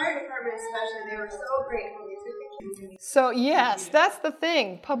the fire department especially, they were so grateful they took the kids. So yes, that's the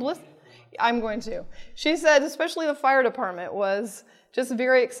thing. I'm going to. She said especially the fire department was just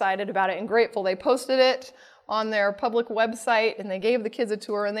very excited about it and grateful. They posted it on their public website, and they gave the kids a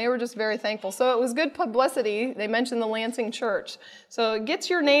tour, and they were just very thankful. So it was good publicity. They mentioned the Lansing Church. So it gets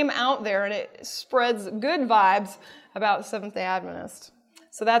your name out there, and it spreads good vibes about Seventh-day Adventist.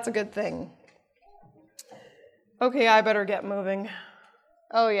 So that's a good thing. Okay, I better get moving.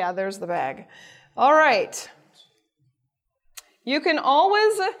 Oh yeah, there's the bag. All right. You can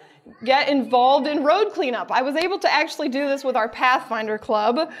always get involved in road cleanup. I was able to actually do this with our Pathfinder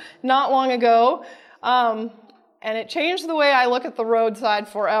Club not long ago, and it changed the way I look at the roadside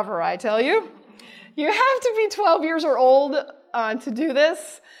forever, I tell you. You have to be 12 years or old to do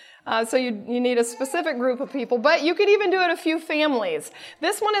this. So you need a specific group of people, but you could even do it a few families.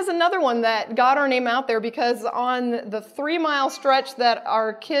 This one is another one that got our name out there because on the 3-mile stretch that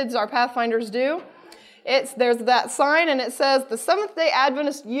our kids, our Pathfinders do, there's that sign and it says the Seventh-day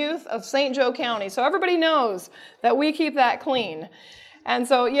Adventist Youth of St. Joe County. So everybody knows that we keep that clean. And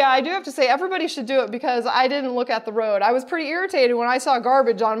so, yeah, I do have to say everybody should do it because I didn't look at the road. I was pretty irritated when I saw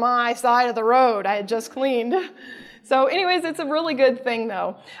garbage on my side of the road I had just cleaned. So anyways, it's a really good thing,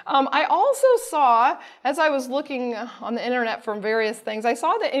 though. I also saw, as I was looking on the internet from various things, I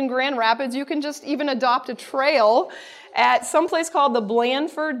saw that in Grand Rapids, you can just even adopt a trail at some place called the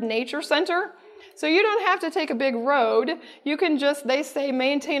Blandford Nature Center. So you don't have to take a big road. You can just, they say,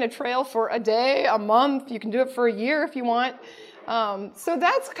 maintain a trail for a day, a month. You can do it for a year if you want. So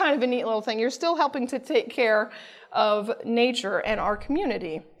that's kind of a neat little thing. You're still helping to take care of nature and our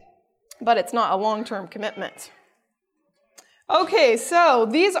community, but it's not a long-term commitment. Okay, so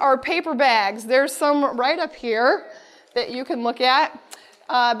these are paper bags. There's some right up here that you can look at.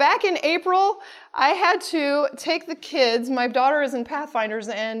 Back in April, I had to take the kids. My daughter is in Pathfinders,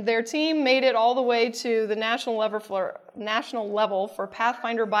 and their team made it all the way to the national level for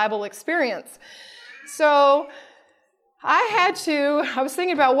Pathfinder Bible Experience. So I was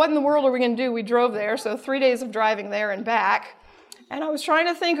thinking about what in the world are we going to do? We drove there, so 3 days of driving there and back. And I was trying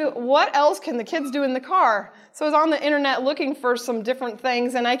to think, what else can the kids do in the car? So I was on the internet looking for some different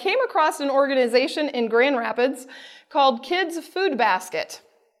things, and I came across an organization in Grand Rapids called Kids Food Basket.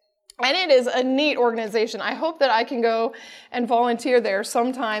 And it is a neat organization. I hope that I can go and volunteer there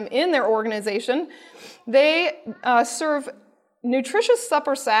sometime in their organization. They serve nutritious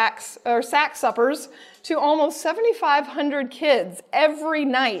sack suppers to almost 7,500 kids every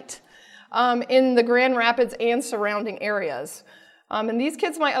night in the Grand Rapids and surrounding areas. And these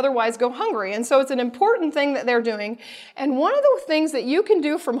kids might otherwise go hungry. And so it's an important thing that they're doing. And one of the things that you can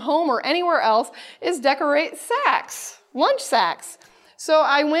do from home or anywhere else is decorate sacks, lunch sacks. So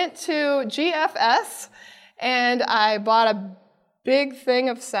I went to GFS and I bought a big thing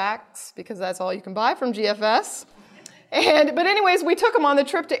of sacks because that's all you can buy from GFS. But anyways, we took them on the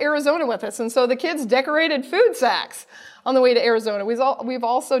trip to Arizona with us. And so the kids decorated food sacks on the way to Arizona. We've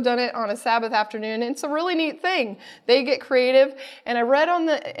also done it on a Sabbath afternoon. And it's a really neat thing. They get creative. And I read on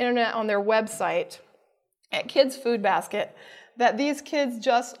the internet on their website at Kids Food Basket that these kids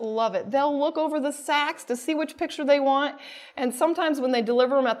just love it. They'll look over the sacks to see which picture they want. And sometimes when they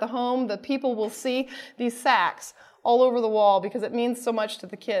deliver them at the home, the people will see these sacks all over the wall because it means so much to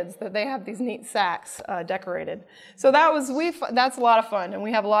the kids that they have these neat sacks decorated. So that's a lot of fun. And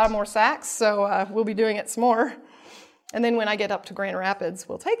we have a lot more sacks, so we'll be doing it some more. And then when I get up to Grand Rapids,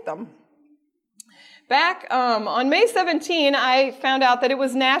 we'll take them. Back on May 17, I found out that it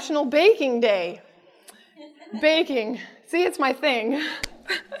was National Baking Day. Baking. See, it's my thing.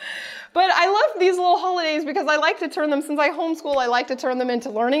 But I love these little holidays because I like to turn them, since I homeschool, I like to turn them into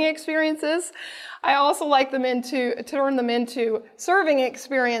learning experiences. I also like to turn them into serving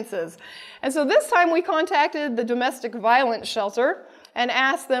experiences. And so this time we contacted the domestic violence shelter and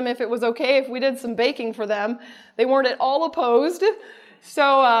asked them if it was okay if we did some baking for them. They weren't at all opposed.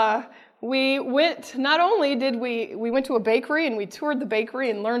 So we went, not only did we went to a bakery and we toured the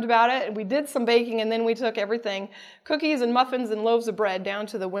bakery and learned about it, and we did some baking, and then we took everything, cookies and muffins and loaves of bread, down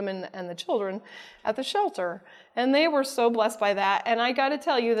to the women and the children at the shelter. And they were so blessed by that. And I got to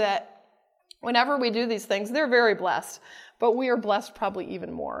tell you that whenever we do these things, they're very blessed, but we are blessed probably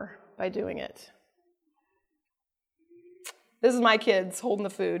even more by doing it. This is my kids holding the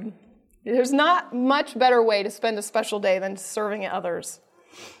food. There's not much better way to spend a special day than serving others.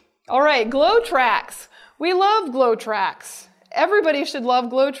 All right, glow tracks. We love glow tracks. Everybody should love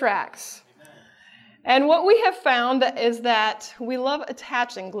glow tracks. And what we have found is that we love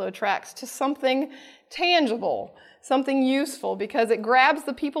attaching glow tracks to something tangible, something useful, because it grabs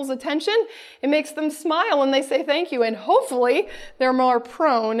the people's attention, it makes them smile, and they say thank you, and hopefully they're more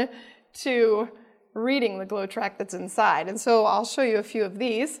prone to reading the glow track that's inside. And so I'll show you a few of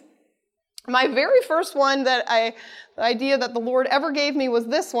these. My very first one the idea that the Lord ever gave me was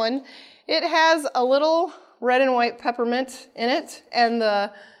this one. It has a little red and white peppermint in it, and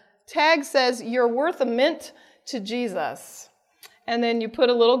the tag says, "You're worth a mint to Jesus." And then you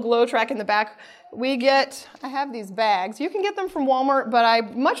put a little glow track in the back. I have these bags. You can get them from Walmart, but I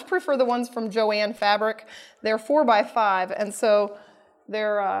much prefer the ones from Joann Fabric. They're 4x5, and so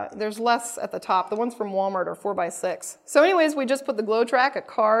there's less at the top. The ones from Walmart are 4x6. So anyways, we just put the Glow Track, a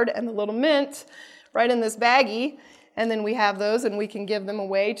card, and the little mint right in this baggie, and then we have those, and we can give them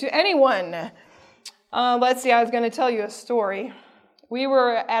away to anyone. Let's see, I was going to tell you a story. We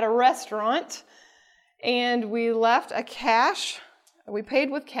were at a restaurant, and we left a cash. We paid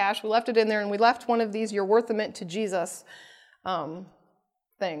with cash. We left it in there, and we left one of these "You're Worth a Mint to Jesus"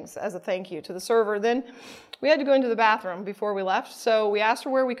 things as a thank you to the server. Then we had to go into the bathroom before we left, so we asked her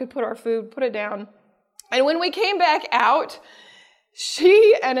where we could put our food, put it down. And when we came back out,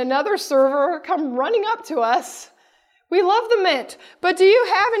 she and another server come running up to us. "We love the mint, but do you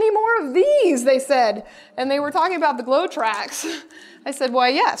have any more of these?" they said. And they were talking about the Glow Tracks. I said, "Why,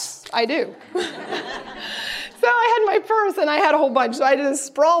 yes, I do." So I had my purse and I had a whole bunch, so I just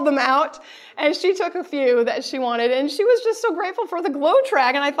sprawled them out, and she took a few that she wanted, and she was just so grateful for the Glow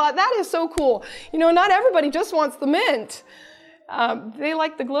Track, and I thought, that is so cool. You know, not everybody just wants the mint. They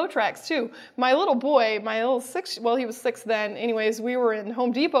like the Glow Tracks too. My little boy, my little he was 6 then. Anyways, we were in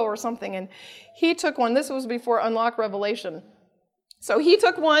Home Depot or something, and he took one. This was before Unlock Revelation. So he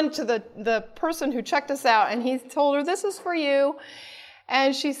took one to the person who checked us out, and he told her, "This is for you."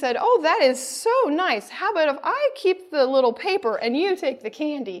 And she said, "Oh, that is so nice. How about if I keep the little paper and you take the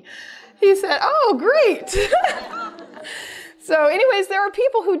candy?" He said, "Oh, great." So anyways, there are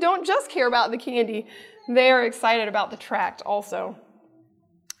people who don't just care about the candy. They are excited about the tract also.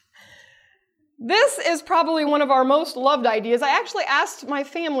 This is probably one of our most loved ideas. I actually asked my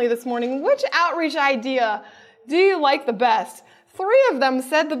family this morning, which outreach idea do you like the best? 3 of them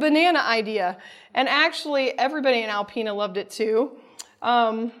said the banana idea. And actually, everybody in Alpena loved it too.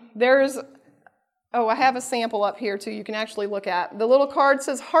 I have a sample up here too you can actually look at. The little card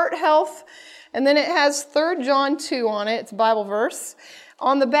says heart health, and then it has 3 John 2 on it. It's a Bible verse.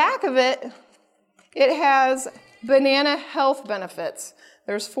 On the back of it, it has banana health benefits.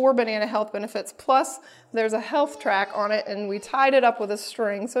 There's 4 banana health benefits, plus there's a health track on it, and we tied it up with a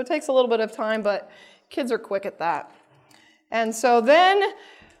string. So it takes a little bit of time, but kids are quick at that. And so then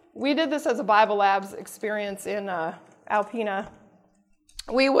we did this as a Bible Labs experience in Alpena.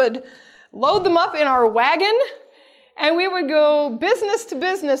 We would load them up in our wagon, and we would go business to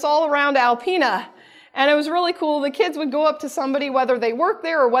business all around Alpena. And it was really cool. The kids would go up to somebody, whether they worked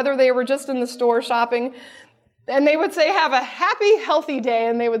there or whether they were just in the store shopping, and they would say, "Have a happy, healthy day,"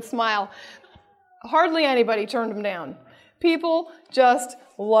 and they would smile. Hardly anybody turned them down. People just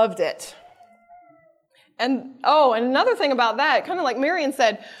loved it. And another thing about that, kind of like Marion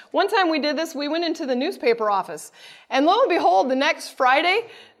said, one time we did this, we went into the newspaper office. And lo and behold, the next Friday,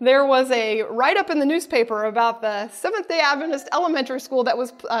 there was a write-up in the newspaper about the Seventh-day Adventist Elementary School that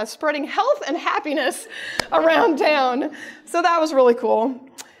was spreading health and happiness around town. So that was really cool.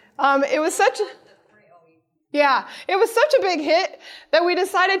 It was such a big hit that we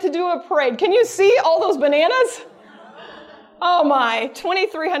decided to do a parade. Can you see all those bananas? Oh my,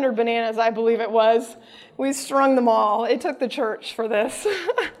 2,300 bananas, I believe it was. We strung them all. It took the church for this.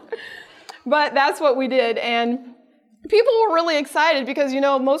 But that's what we did. And people were really excited because,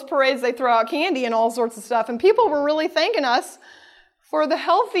 most parades, they throw out candy and all sorts of stuff. And people were really thanking us for the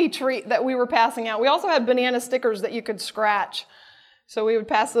healthy treat that we were passing out. We also had banana stickers that you could scratch. So we would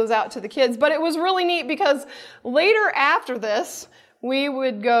pass those out to the kids. But it was really neat because later after this, we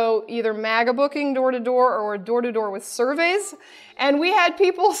would go either MAGA booking door to door or door to door with surveys. And we had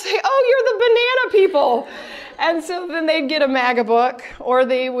people say, "Oh, you're the banana people." And so then they'd get a MAGA book, or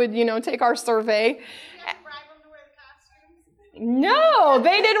they would, take our survey. No,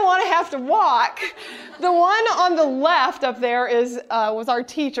 they didn't want to have to walk. The one on the left up there was our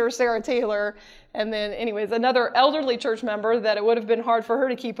teacher, Sarah Taylor. And then, anyways, another elderly church member that it would have been hard for her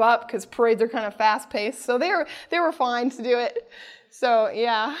to keep up because parades are kind of fast-paced. So they were fine to do it. So,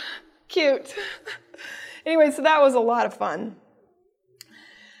 yeah, cute. Anyway, so that was a lot of fun.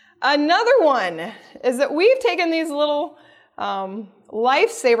 Another one is that we've taken these little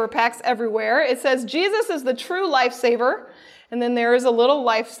lifesaver packs everywhere. It says, "Jesus is the true lifesaver," and then there is a little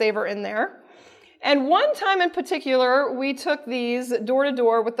lifesaver in there. And one time in particular, we took these door to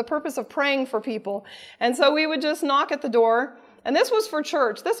door with the purpose of praying for people. And so we would just knock at the door. And this was for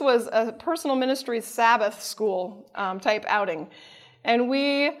church. This was a personal ministry Sabbath school type outing. And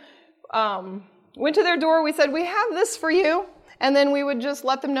we went to their door. We said, "We have this for you." And then we would just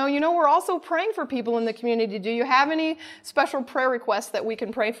let them know, we're also praying for people in the community. Do you have any special prayer requests that we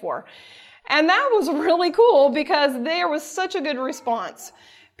can pray for? And that was really cool because there was such a good response.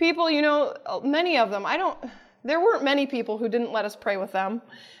 People, many of them, There weren't many people who didn't let us pray with them,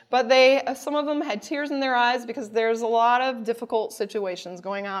 but some of them had tears in their eyes because there's a lot of difficult situations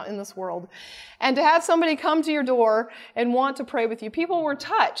going on in this world. And to have somebody come to your door and want to pray with you, people were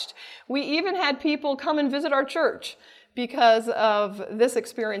touched. We even had people come and visit our church because of this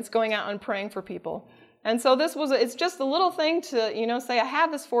experience, going out and praying for people. And so it's just a little thing to, say, I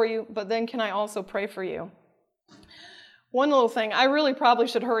have this for you, but then can I also pray for you? One little thing, I really probably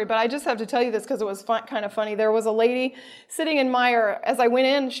should hurry, but I just have to tell you this because it was kind of funny. There was a lady sitting in Meijer. As I went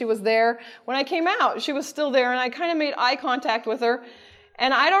in, she was there. When I came out, she was still there, and I kind of made eye contact with her.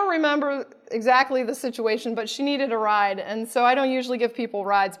 And I don't remember exactly the situation, but she needed a ride. And so I don't usually give people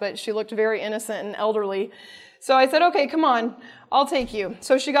rides, but she looked very innocent and elderly. So I said, okay, come on, I'll take you.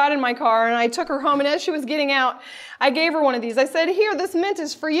 So she got in my car, and I took her home. And as she was getting out, I gave her one of these. I said, here, this mint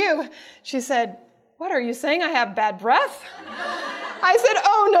is for you. She said, what are you saying? I have bad breath? I said,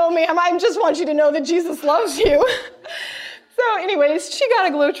 oh, no, ma'am. I just want you to know that Jesus loves you. So anyways, she got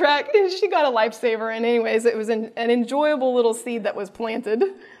a Glow Track. She got a Lifesaver. And anyways, it was an enjoyable little seed that was planted.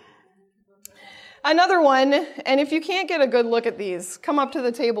 Another one, and if you can't get a good look at these, come up to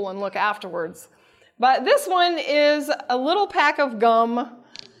the table and look afterwards. But this one is a little pack of gum.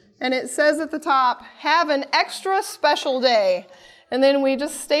 And it says at the top, have an extra special day. And then we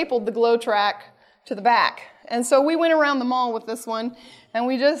just stapled the Glow Track to the back. And so we went around the mall with this one, and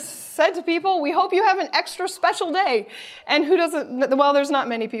we just said to people, we hope you have an extra special day. And who doesn't, well, there's not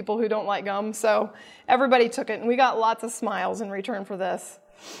many people who don't like gum, so everybody took it, and we got lots of smiles in return for this.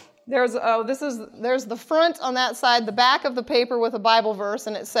 There's the front on that side, the back of the paper with a Bible verse,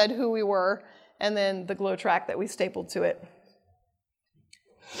 and it said who we were, and then the Glow Track that we stapled to it.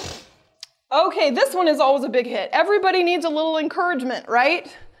 Okay, this one is always a big hit. Everybody needs a little encouragement,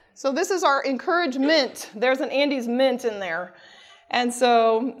 right? So this is our encouragement. There's an Andy's Mint in there. And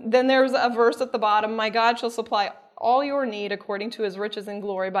so then there's a verse at the bottom, my God shall supply all your need according to his riches and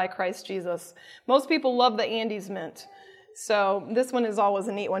glory by Christ Jesus. Most people love the Andy's Mint. So this one is always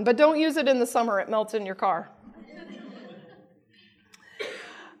a neat one. But don't use it in the summer. It melts in your car.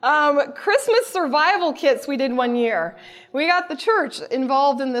 Christmas survival kits we did one year. We got the church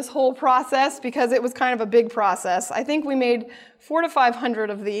involved in this whole process because it was kind of a big process. I think we made 400 to 500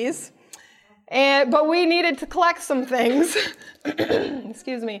 of these, but we needed to collect some things.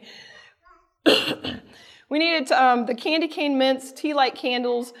 Excuse me. We needed the candy cane mints, tea light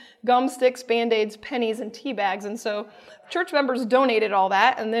candles, gum sticks, Band-Aids, pennies, and tea bags. And so church members donated all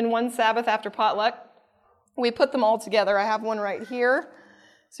that. And then one Sabbath after potluck, we put them all together. I have one right here,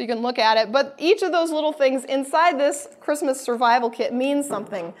 so you can look at it. But each of those little things inside this Christmas survival kit means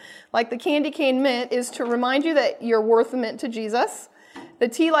something. Like the candy cane mint is to remind you that you're worth a mint to Jesus. The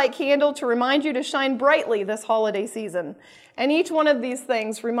tea light candle to remind you to shine brightly this holiday season. And each one of these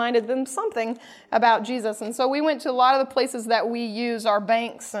things reminded them something about Jesus. And so we went to a lot of the places that we use, our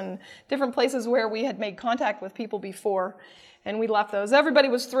banks and different places where we had made contact with people before. And we left those. Everybody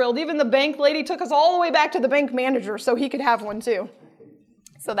was thrilled. Even the bank lady took us all the way back to the bank manager so he could have one too.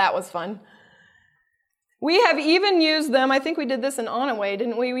 So that was fun. We have even used them, I think we did this in Onaway,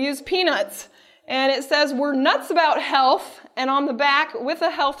 didn't we? We used peanuts. And it says, we're nuts about health. And on the back, with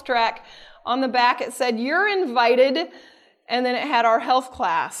a health track, on the back it said, you're invited. And then it had our health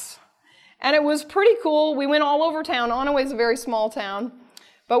class. And it was pretty cool. We went all over town. Onaway is a very small town.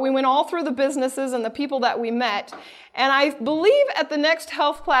 But we went all through the businesses and the people that we met. And I believe at the next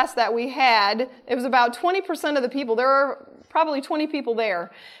health class that we had, it was about 20% of the people. There were probably 20 people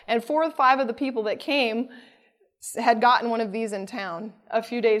there. And 4 or 5 of the people that came had gotten one of these in town a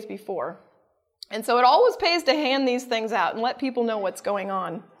few days before. And so it always pays to hand these things out and let people know what's going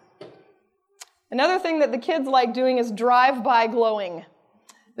on. Another thing that the kids like doing is drive-by glowing.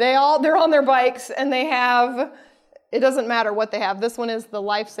 They're on their bikes and they have, it doesn't matter what they have. This one is the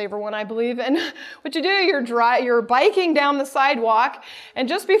Lifesaver one, I believe. And what you do, you're biking down the sidewalk, and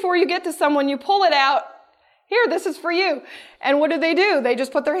just before you get to someone, you pull it out. Here, this is for you. And what do? They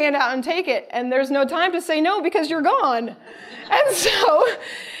just put their hand out and take it. And there's no time to say no because you're gone. And so,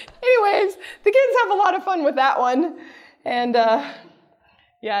 anyways, the kids have a lot of fun with that one. And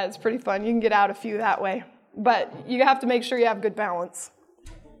yeah, it's pretty fun. You can get out a few that way. But you have to make sure you have good balance.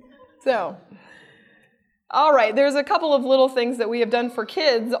 So, all right, there's a couple of little things that we have done for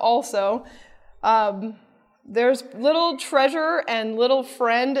kids also. There's little treasure and little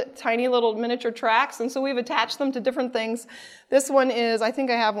friend, tiny little miniature tracks, and so we've attached them to different things. This one is, I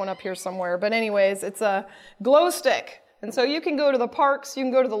think I have one up here somewhere, but anyways, it's a glow stick. And so you can go to the parks, you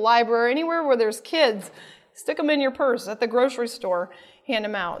can go to the library, anywhere where there's kids, stick them in your purse at the grocery store, hand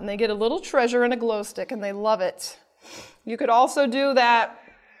them out, and they get a little treasure and a glow stick, and they love it. You could also do that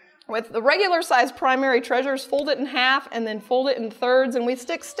with the regular size primary treasures, fold it in half and then fold it in thirds, and we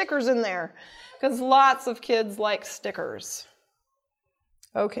stick stickers in there because lots of kids like stickers.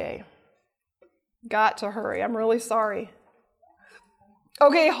 Okay, got to hurry. I'm really sorry.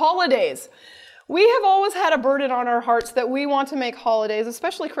 Okay, holidays. We have always had a burden on our hearts that we want to make holidays,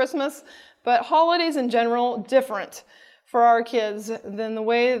 especially Christmas, but holidays in general, different for our kids than the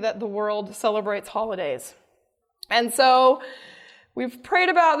way that the world celebrates holidays. And so we've prayed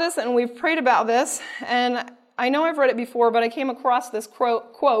about this and we've prayed about this, and I know I've read it before, but I came across this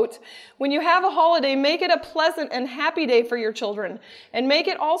quote, when you have a holiday, make it a pleasant and happy day for your children, and make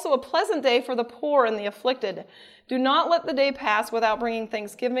it also a pleasant day for the poor and the afflicted. Do not let the day pass without bringing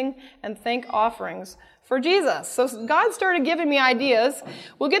thanksgiving and thank offerings for Jesus. So God started giving me ideas.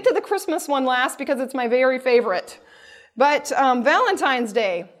 We'll get to the Christmas one last because it's my very favorite. But Valentine's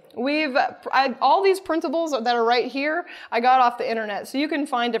Day, all these printables that are right here, I got off the internet, so you can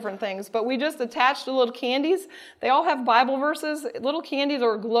find different things. But we just attached the little candies. They all have Bible verses. Little candies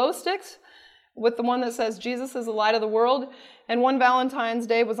or glow sticks with the one that says Jesus is the light of the world. And one Valentine's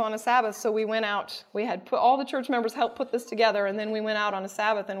Day was on a Sabbath, so we went out. We had all the church members helped put this together, and then we went out on a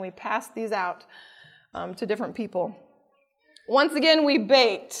Sabbath and we passed these out to different people. Once again, we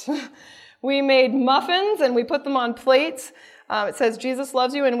baked. We made muffins and we put them on plates. It says Jesus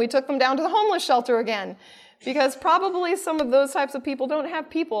loves you, and we took them down to the homeless shelter again, because probably some of those types of people don't have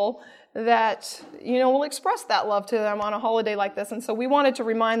people that, will express that love to them on a holiday like this. And so we wanted to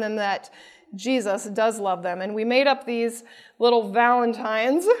remind them that Jesus does love them. And we made up these little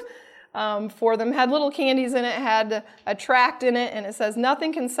Valentines for them. Had little candies in it, had a tract in it, and it says,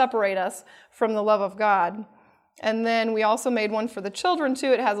 nothing can separate us from the love of God. And then we also made one for the children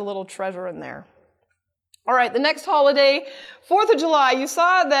too. It has a little treasure in there. All right, the next holiday, 4th of July, you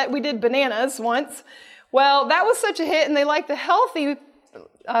saw that we did bananas once. Well, that was such a hit, and they liked the healthy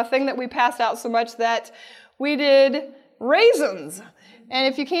thing that we passed out so much that we did raisins. And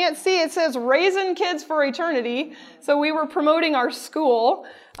if you can't see, it says Raisin Kids for Eternity. So we were promoting our school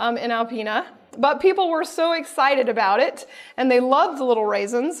in Alpena. But people were so excited about it, and they loved the little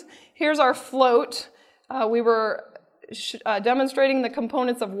raisins. Here's our float. We were demonstrating the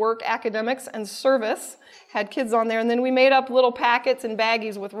components of work, academics, and service. Had kids on there. And then we made up little packets and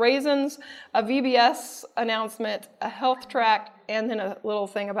baggies with raisins, a VBS announcement, a health tract, and then a little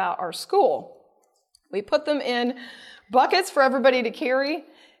thing about our school. We put them in buckets for everybody to carry,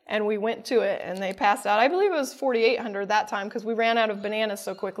 and we went to it, and they passed out. I believe it was 4,800 that time because we ran out of bananas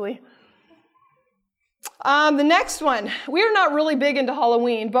so quickly. The next one, we are not really big into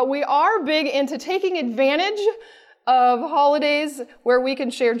Halloween, but we are big into taking advantage of holidays where we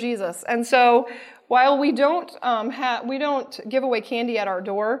can share Jesus. And so while we don't give away candy at our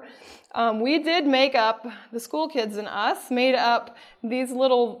door, we did make up, the school kids and us made up these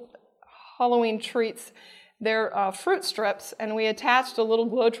little Halloween treats. They're fruit strips, and we attached a little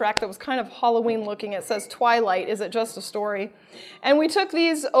glow tract that was kind of Halloween looking. It says, Twilight, is it just a story? And we took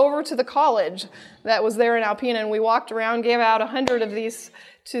these over to the college that was there in Alpena, and we walked around, gave out 100 of these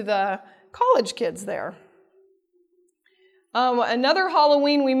to the college kids there. Another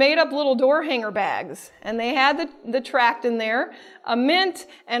Halloween, we made up little door hanger bags, and they had the tract in there, a mint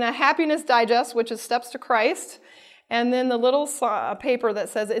and a happiness digest, which is Steps to Christ. And then the little paper that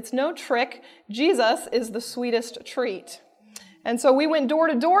says, it's no trick, Jesus is the sweetest treat. And so we went door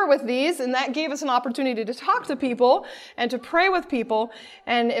to door with these, and that gave us an opportunity to talk to people and to pray with people,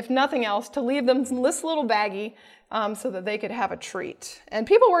 and if nothing else, to leave them this little baggie so that they could have a treat. And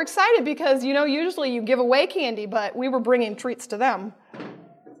people were excited because, usually you give away candy, but we were bringing treats to them.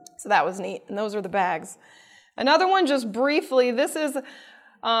 So that was neat, and those are the bags. Another one, just briefly, this is...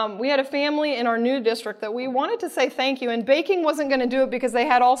 we had a family in our new district that we wanted to say thank you, and baking wasn't going to do it because they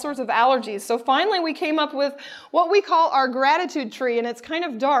had all sorts of allergies. So finally we came up with what we call our gratitude tree, and it's kind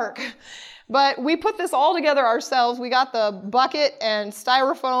of dark. But we put this all together ourselves. We got the bucket and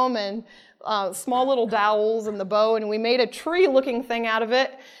styrofoam and small little dowels and the bow, and we made a tree-looking thing out of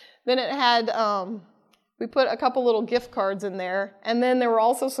it. Then it had... we put a couple little gift cards in there, and then there were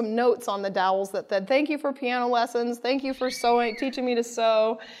also some notes on the dowels that said, thank you for piano lessons, thank you for sewing, teaching me to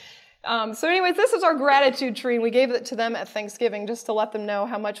sew. So anyways, this is our gratitude tree, and we gave it to them at Thanksgiving just to let them know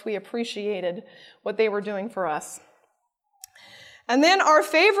how much we appreciated what they were doing for us. And then our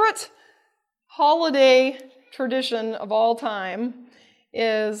favorite holiday tradition of all time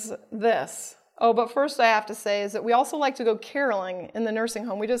is this. Oh, but first I have to say is that we also like to go caroling in the nursing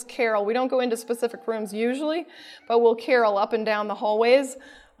home. We just carol. We don't go into specific rooms usually, but we'll carol up and down the hallways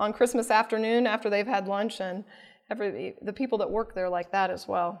on Christmas afternoon after they've had lunch, and the people that work there like that as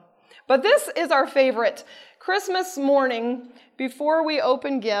well. But this is our favorite. Christmas morning, before we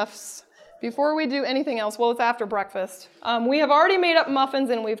open gifts, before we do anything else, well, it's after breakfast. We have already made up muffins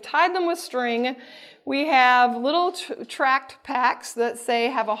and we've tied them with string. We have little tract packs that say,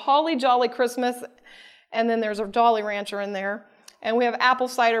 have a holly jolly Christmas, and then there's a Jolly Rancher in there. And we have apple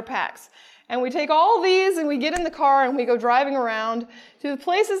cider packs. And we take all these and we get in the car and we go driving around to the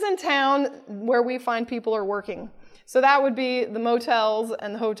places in town where we find people are working. So that would be the motels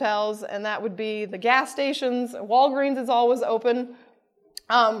and the hotels, and that would be the gas stations. Walgreens is always open.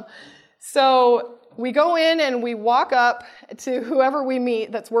 So we go in and we walk up to whoever we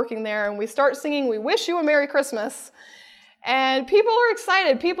meet that's working there, and we start singing, "We Wish You a Merry Christmas." And people are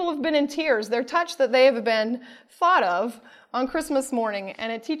excited. People have been in tears. They're touched that they have been thought of on Christmas morning.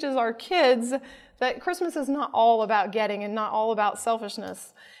 And it teaches our kids that Christmas is not all about getting and not all about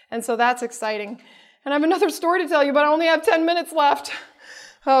selfishness. And so that's exciting. And I have another story to tell you, but I only have 10 minutes left.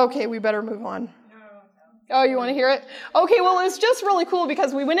 Okay, we better move on. Oh, you want to hear it? Okay, well, it's just really cool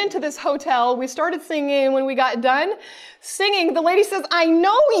because we went into this hotel. We started singing, and when we got done singing, the lady says, "I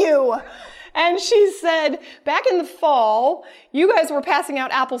know you." And she said, back in the fall, you guys were passing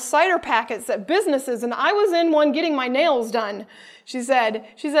out apple cider packets at businesses, and I was in one getting my nails done. She said,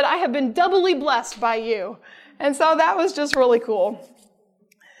 "I have been doubly blessed by you." And so that was just really cool.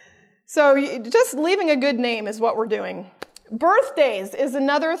 So just leaving a good name is what we're doing. Birthdays is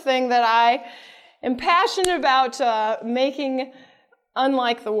another thing that I am passionate about making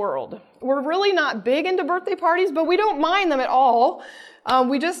unlike the world. We're really not big into birthday parties, but we don't mind them at all.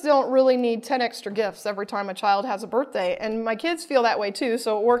 We just don't really need 10 extra gifts every time a child has a birthday. And my kids feel that way too,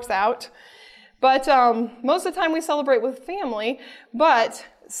 so it works out. But most of the time we celebrate with family, but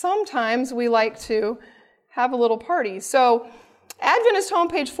sometimes we like to have a little party. So Adventist Home,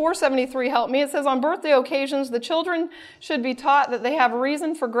 page 473, help me. It says, on birthday occasions, the children should be taught that they have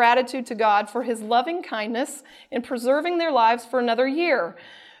reason for gratitude to God for his loving kindness in preserving their lives for another year.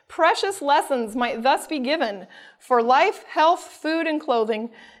 Precious lessons might thus be given for life, health, food, and clothing,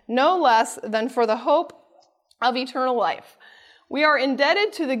 no less than for the hope of eternal life. We are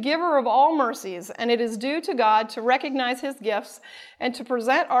indebted to the giver of all mercies, and it is due to God to recognize his gifts and to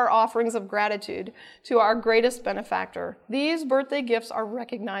present our offerings of gratitude to our greatest benefactor. These birthday gifts are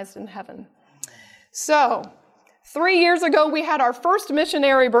recognized in heaven. So, 3 years ago, we had our first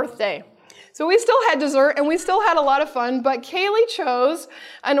missionary birthday. So we still had dessert and we still had a lot of fun, but Kaylee chose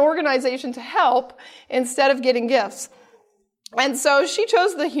an organization to help instead of getting gifts. And so she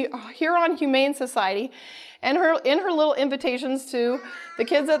chose the Huron Humane Society, and in her little invitations to the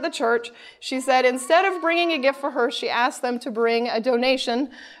kids at the church, she said instead of bringing a gift for her, she asked them to bring a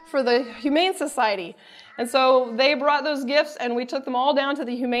donation for the Humane Society. And so they brought those gifts, and we took them all down to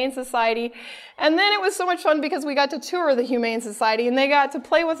the Humane Society. And then it was so much fun because we got to tour the Humane Society, and they got to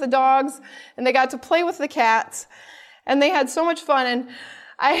play with the dogs, and they got to play with the cats, and they had so much fun. And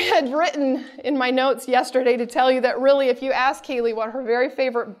I had written in my notes yesterday to tell you that really, if you ask Kaylee what her very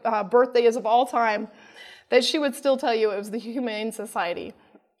favorite birthday is of all time, that she would still tell you it was the Humane Society.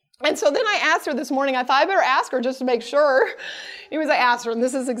 And so then I asked her this morning, I thought I better ask her just to make sure. Anyways, I asked her, and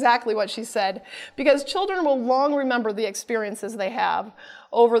this is exactly what she said. Because children will long remember the experiences they have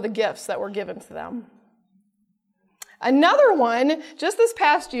over the gifts that were given to them. Another one, just this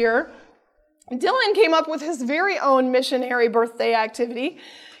past year, Dylan came up with his very own missionary birthday activity.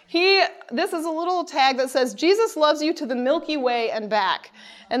 This is a little tag that says, Jesus loves you to the Milky Way and back.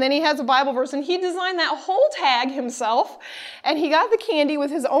 And then he has a Bible verse, and he designed that whole tag himself, and he got the candy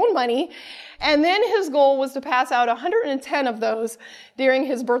with his own money, and then his goal was to pass out 110 of those during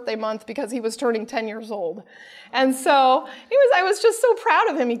his birthday month because he was turning 10 years old. And so I was just so proud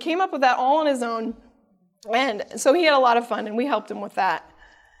of him. He came up with that all on his own, and so he had a lot of fun, and we helped him with that.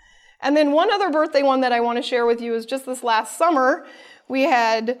 And then one other birthday one that I want to share with you is just this last summer. We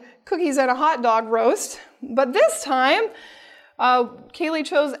had cookies and a hot dog roast, but this time, Kaylee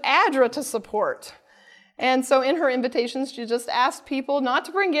chose ADRA to support. And so in her invitations, she just asked people not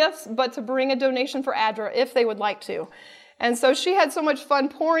to bring gifts, but to bring a donation for ADRA if they would like to. And so she had so much fun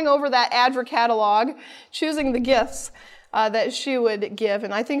poring over that ADRA catalog, choosing the gifts that she would give.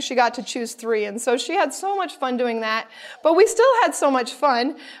 And I think she got to choose 3. And so she had so much fun doing that. But we still had so much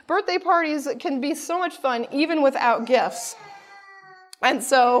fun. Birthday parties can be so much fun even without gifts. And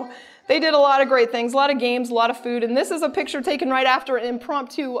so they did a lot of great things, a lot of games, a lot of food. And this is a picture taken right after an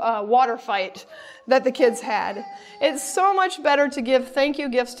impromptu water fight that the kids had. It's so much better to give thank you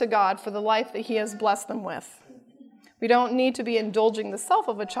gifts to God for the life that he has blessed them with. We don't need to be indulging the self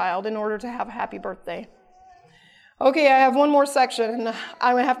of a child in order to have a happy birthday. Okay, I have one more section, and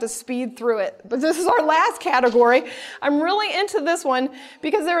I'm going to have to speed through it. But this is our last category. I'm really into this one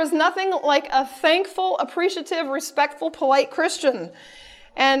because there is nothing like a thankful, appreciative, respectful, polite Christian.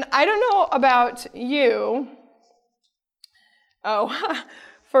 And I don't know about you. Oh,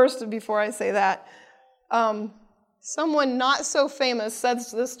 first, before I say that, someone not so famous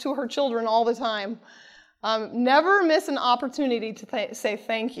says this to her children all the time. Never miss an opportunity to say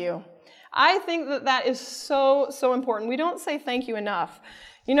thank you. I think that is so important. We don't say thank you enough.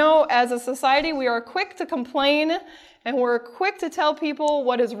 You know, as a society, we are quick to complain and we're quick to tell people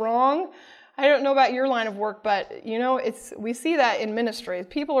what is wrong. I don't know about your line of work, but you know, we see that in ministry.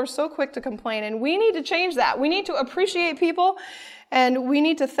 People are so quick to complain, and we need to change that. We need to appreciate people, and we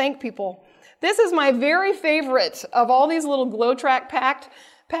need to thank people. This is my very favorite of all these little GlowTrack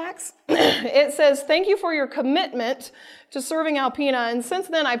packs. It says, thank you for your commitment to serving Alpena. And since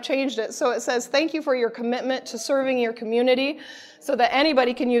then, I've changed it. So it says, thank you for your commitment to serving your community so that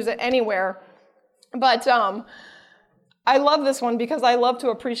anybody can use it anywhere. But I love this one because I love to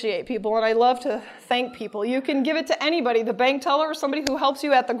appreciate people and I love to thank people. You can give it to anybody, the bank teller or somebody who helps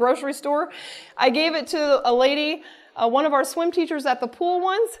you at the grocery store. I gave it to a lady, one of our swim teachers at the pool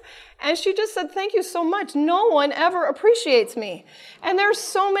once, and she just said, thank you so much. No one ever appreciates me. And there's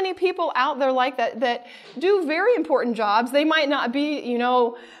so many people out there like that do very important jobs. They might not be, you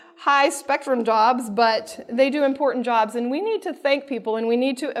know, high spectrum jobs, but they do important jobs. And we need to thank people and we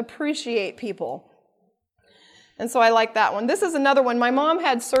need to appreciate people. And so I like that one. This is another one. My mom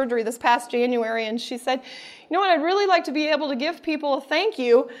had surgery this past January, and she said, you know what, I'd really like to be able to give people a thank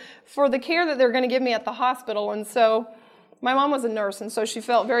you for the care that they're going to give me at the hospital. And so my mom was a nurse, and so she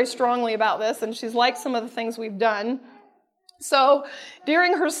felt very strongly about this, and she's liked some of the things we've done. So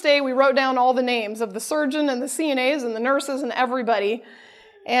during her stay, we wrote down all the names of the surgeon and the CNAs and the nurses and everybody.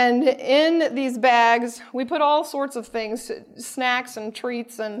 And in these bags, we put all sorts of things, snacks and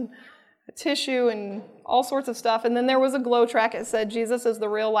treats and tissue and all sorts of stuff. And then there was a GlowTrack. It said, Jesus is the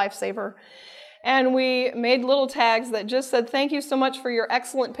real lifesaver. And we made little tags that just said, thank you so much for your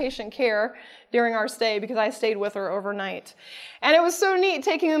excellent patient care during our stay, because I stayed with her overnight. And it was so neat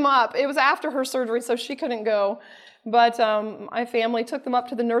taking them up. It was after her surgery, so she couldn't go. But my family took them up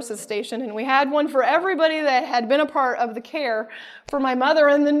to the nurses' station, and we had one for everybody that had been a part of the care for my mother.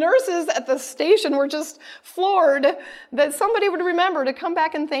 And the nurses at the station were just floored that somebody would remember to come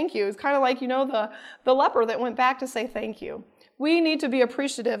back and thank you. It's kind of like, you know, the leper that went back to say thank you. We need to be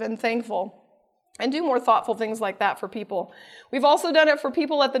appreciative and thankful and do more thoughtful things like that for people. We've also done it for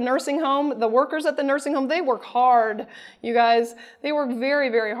people at the nursing home. The workers at the nursing home, they work hard, you guys. They work very,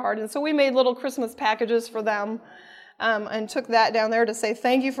 very hard. And so we made little Christmas packages for them. And took that down there to say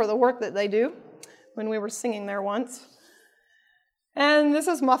thank you for the work that they do when we were singing there once. And this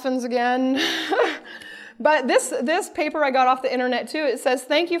is muffins again. But this paper I got off the internet too. It says,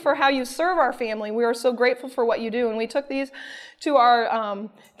 thank you for how you serve our family. We are so grateful for what you do. And we took these to our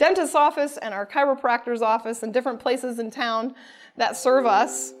dentist's office and our chiropractor's office and different places in town that serve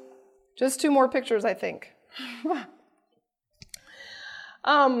us. Just 2 more pictures, I think.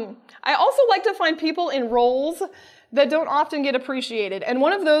 I also like to find people in roles that don't often get appreciated. And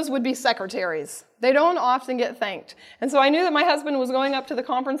one of those would be secretaries. They don't often get thanked. And so I knew that my husband was going up to the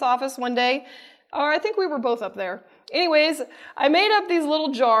conference office one day, or I think we were both up there. Anyways, I made up these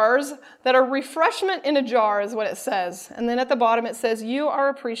little jars that are refreshment in a jar is what it says. And then at the bottom it says, you are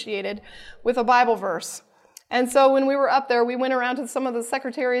appreciated, with a Bible verse. And so when we were up there, we went around to some of the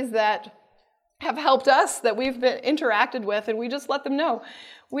secretaries that have helped us, that we've been interacted with, and we just let them know,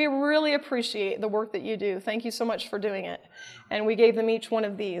 we really appreciate the work that you do. Thank you so much for doing it. And we gave them each one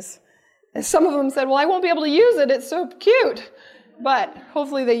of these. And some of them said, well, I won't be able to use it. It's so cute. But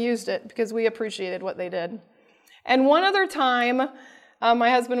hopefully they used it because we appreciated what they did. And one other time, my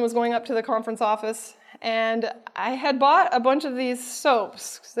husband was going up to the conference office, and I had bought a bunch of these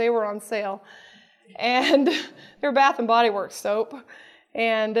soaps because they were on sale. And they're Bath and Body Works soap.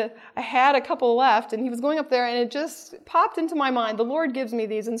 And I had a couple left, and he was going up there, and it just popped into my mind. The Lord gives me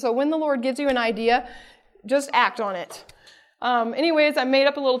these, and so when the Lord gives you an idea, just act on it. Anyways, I made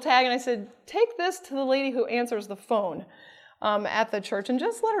up a little tag, and I said, take this to the lady who answers the phone at the church, and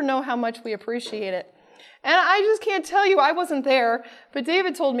just let her know how much we appreciate it. And I just can't tell you, I wasn't there, but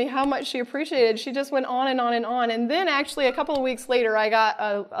David told me how much she appreciated. She just went on and on and on, and then actually a couple of weeks later, I got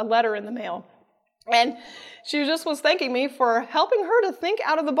a letter in the mail. And she just was thanking me for helping her to think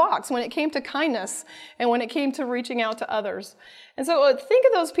out of the box when it came to kindness and when it came to reaching out to others. And so think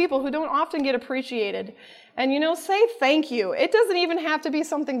of those people who don't often get appreciated. And, you know, say thank you. It doesn't even have to be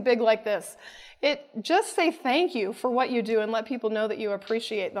something big like this. Just say thank you for what you do and let people know that you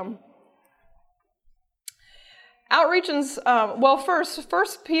appreciate them. Outreach and, first, 1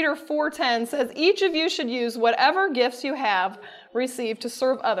 Peter 4:10 says, each of you should use whatever gifts you have received to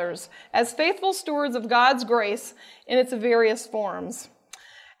serve others as faithful stewards of God's grace in its various forms.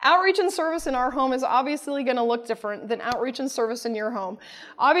 Outreach and service in our home is obviously going to look different than outreach and service in your home.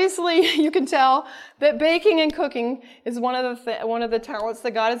 Obviously, you can tell that baking and cooking is one of the talents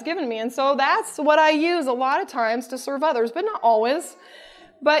that God has given me. And so that's what I use a lot of times to serve others, but not always.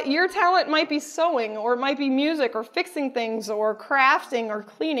 But your talent might be sewing, or it might be music, or fixing things, or crafting, or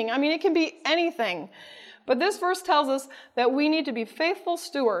cleaning. I mean, it can be anything. But this verse tells us that we need to be faithful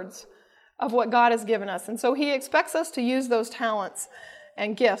stewards of what God has given us. And so he expects us to use those talents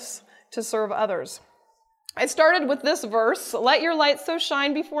and gifts to serve others. I started with this verse, let your light so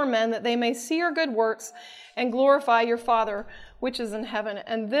shine before men that they may see your good works and glorify your Father which is in heaven.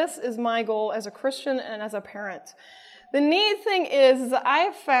 And this is my goal as a Christian and as a parent. The neat thing is I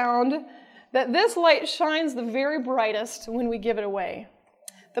have found that this light shines the very brightest when we give it away.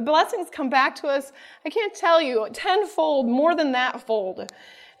 The blessings come back to us, I can't tell you, tenfold, more than that fold.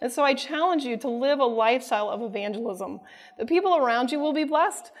 And so I challenge you to live a lifestyle of evangelism. The people around you will be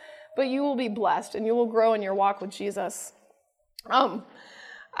blessed, but you will be blessed, and you will grow in your walk with Jesus.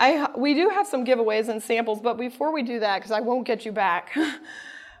 We do have some giveaways and samples, but before we do that, because I won't get you back,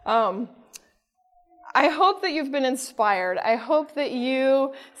 I hope that you've been inspired. I hope that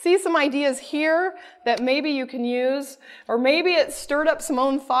you see some ideas here that maybe you can use, or maybe it stirred up some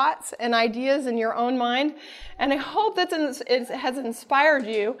own thoughts and ideas in your own mind. And I hope that it has inspired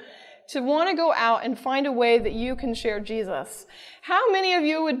you to want to go out and find a way that you can share Jesus. How many of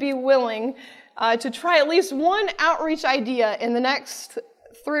you would be willing to try at least one outreach idea in the next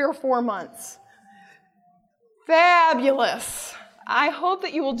 3 or 4 months? Fabulous. I hope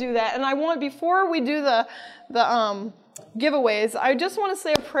that you will do that. And before we do the giveaways, I just want to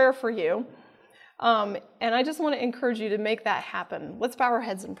say a prayer for you. And I just want to encourage you to make that happen. Let's bow our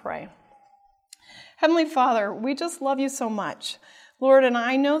heads and pray. Heavenly Father, we just love you so much. Lord, and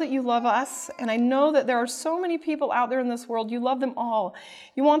I know that you love us, and I know that there are so many people out there in this world. You love them all.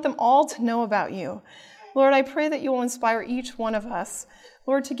 You want them all to know about you. Lord, I pray that you will inspire each one of us,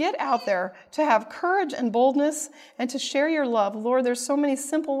 Lord, to get out there, to have courage and boldness, and to share your love. Lord, there's so many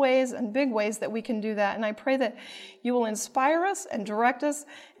simple ways and big ways that we can do that, and I pray that you will inspire us and direct us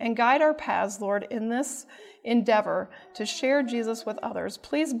and guide our paths, Lord, in this endeavor to share Jesus with others.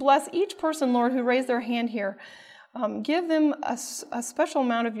 Please bless each person, Lord, who raised their hand here. Give them a special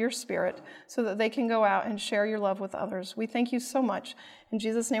amount of your Spirit so that they can go out and share your love with others. We thank you so much. In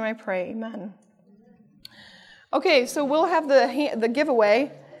Jesus' name I pray, amen. Okay, so we'll have the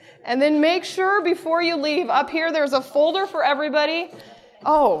giveaway. And then make sure before you leave, up here there's a folder for everybody.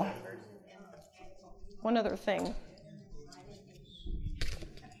 Oh, one other thing.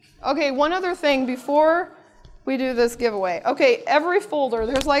 Okay, one other thing before we do this giveaway. Okay, every folder,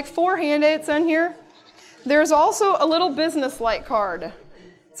 there's like 4 handouts in here. There's also a little business light card.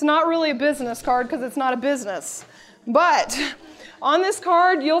 It's not really a business card because it's not a business. But on this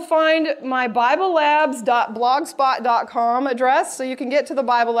card, you'll find my BibleLabs.blogspot.com address, so you can get to the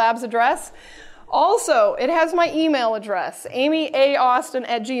Bible Labs address. Also, it has my email address,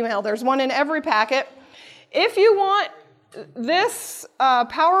 amyaustin@gmail. There's one in every packet. If you want this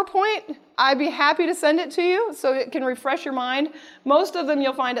PowerPoint, I'd be happy to send it to you so it can refresh your mind. Most of them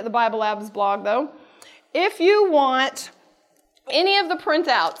you'll find at the Bible Labs blog, though. If you want any of the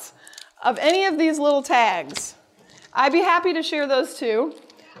printouts of any of these little tags, I'd be happy to share those too.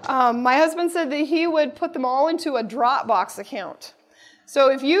 My husband said that he would put them all into a Dropbox account. So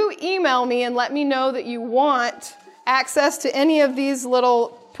if you email me and let me know that you want access to any of these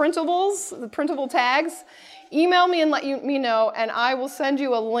little printables, the printable tags, email me and let me know, and I will send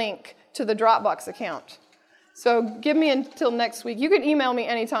you a link to the Dropbox account. So give me until next week. You can email me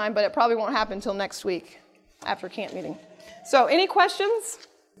anytime, but it probably won't happen until next week after camp meeting. So any questions?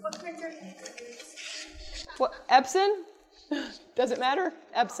 What printer? What, Epson? Does it matter?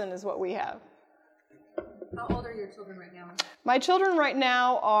 Epson is what we have. How old are your children right now? My children right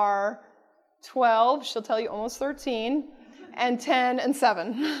now are 12, she'll tell you almost 13, and 10 and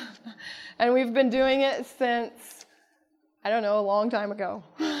 7. And we've been doing it since, I don't know, a long time ago.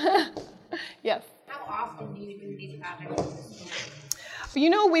 Yes. How often do you do these projects? You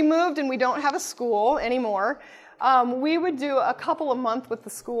know, we moved and we don't have a school anymore. We would do a couple a month with the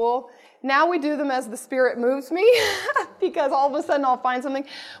school. Now we do them as the Spirit moves me because all of a sudden I'll find something.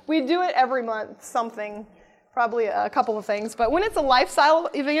 We do it every month, something, probably a couple of things. But when it's a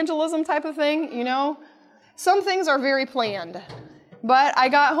lifestyle evangelism type of thing, you know, some things are very planned. But I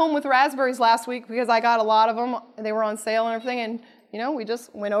got home with raspberries last week because I got a lot of them. They were on sale and everything, and we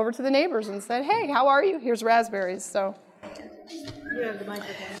just went over to the neighbors and said, hey, how are you? Here's raspberries. So. You have the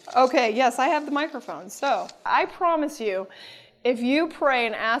microphone. Okay, yes, I have the microphone. So I promise you, if you pray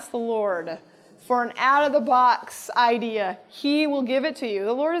and ask the Lord for an out-of-the-box idea, He will give it to you.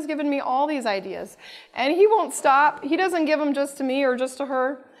 The Lord has given me all these ideas, and He won't stop. He doesn't give them just to me or just to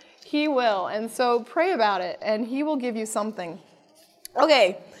her. He will, and so pray about it, and He will give you something.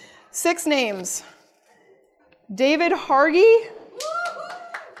 Okay, 6 names. David Hargy.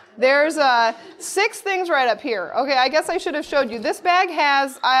 There's 6 things right up here. Okay, I guess I should have showed you. This bag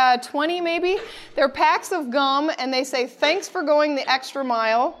has 20 maybe. They're packs of gum, and they say, thanks for going the extra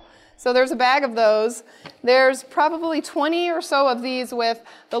mile. So there's a bag of those. There's probably 20 or so of these with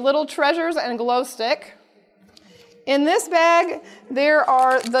the little treasures and glow stick. In this bag, there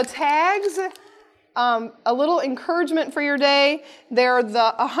are the tags, a little encouragement for your day. There are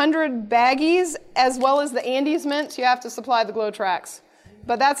the 100 baggies, as well as the Andes mints. You have to supply the glow tracks.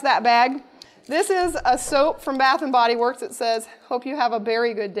 But that's that bag. This is a soap from Bath & Body Works. It says, hope you have a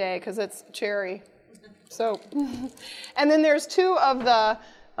very good day, because it's cherry soap. And then there's 2 of the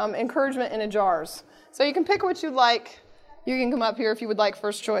encouragement in a jars. So you can pick what you'd like. You can come up here if you would like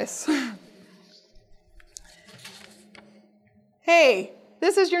first choice. Hey,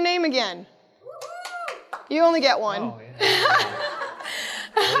 this is your name again. You only get one. Oh, yeah.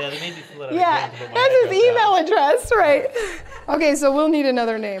 Well, yeah, they made you fill out Yeah, again to put my that's his address down. email address, right? Okay, so we'll need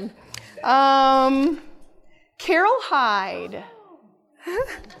another name. Carol Hyde.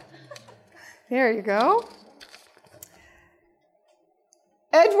 There you go.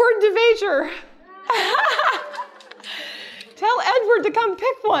 Edward DeVager. Tell Edward to come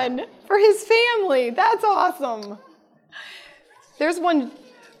pick one for his family. That's awesome. There's one.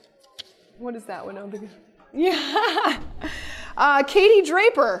 What is that one? Oh, yeah. Katie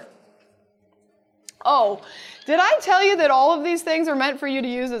Draper. Oh, did I tell you that all of these things are meant for you to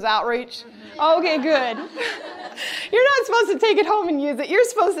use as outreach? Okay, good. You're not supposed to take it home and use it. You're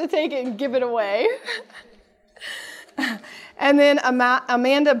supposed to take it and give it away. And then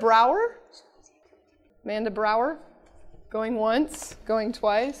Amanda Brower. Amanda Brower. Going once, going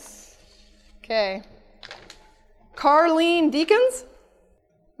twice. Okay. Carlene Deacons.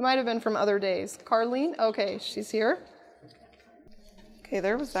 Might have been from other days. Carlene? Okay, she's here. Okay,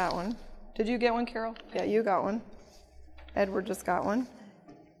 there was that one. Did you get one, Carol? Yeah, you got one. Edward just got one.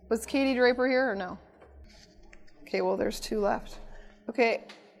 Was Katie Draper here or no? Okay, well, there's 2 left. Okay.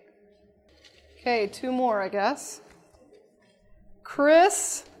 Okay, 2 more, I guess.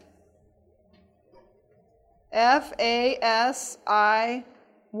 Chris. Fasiykis.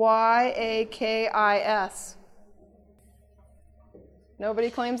 Nobody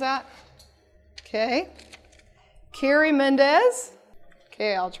claims that? Okay. Carrie Mendez.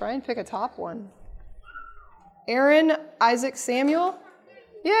 Okay, I'll try and pick a top one. Aaron Isaac Samuel.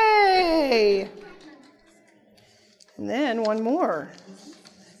 Yay! And then one more.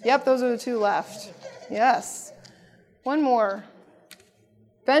 Yep, those are the 2 left. Yes. One more.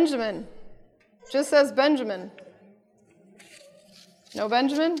 Benjamin. Just says Benjamin. No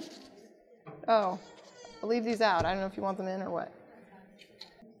Benjamin? Oh, I'll leave these out. I don't know if you want them in or what.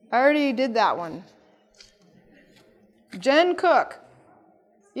 I already did that one. Jen Cook.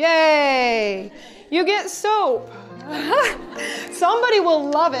 Yay! You get soap. Somebody will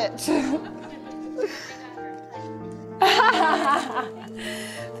love it.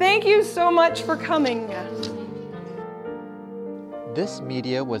 Thank you so much for coming. This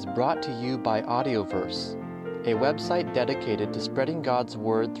media was brought to you by Audioverse, a website dedicated to spreading God's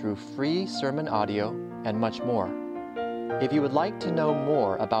Word through free sermon audio and much more. If you would like to know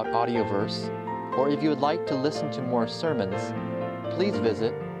more about Audioverse, or if you would like to listen to more sermons, please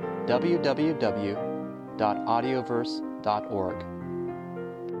visit www.audioverse.org.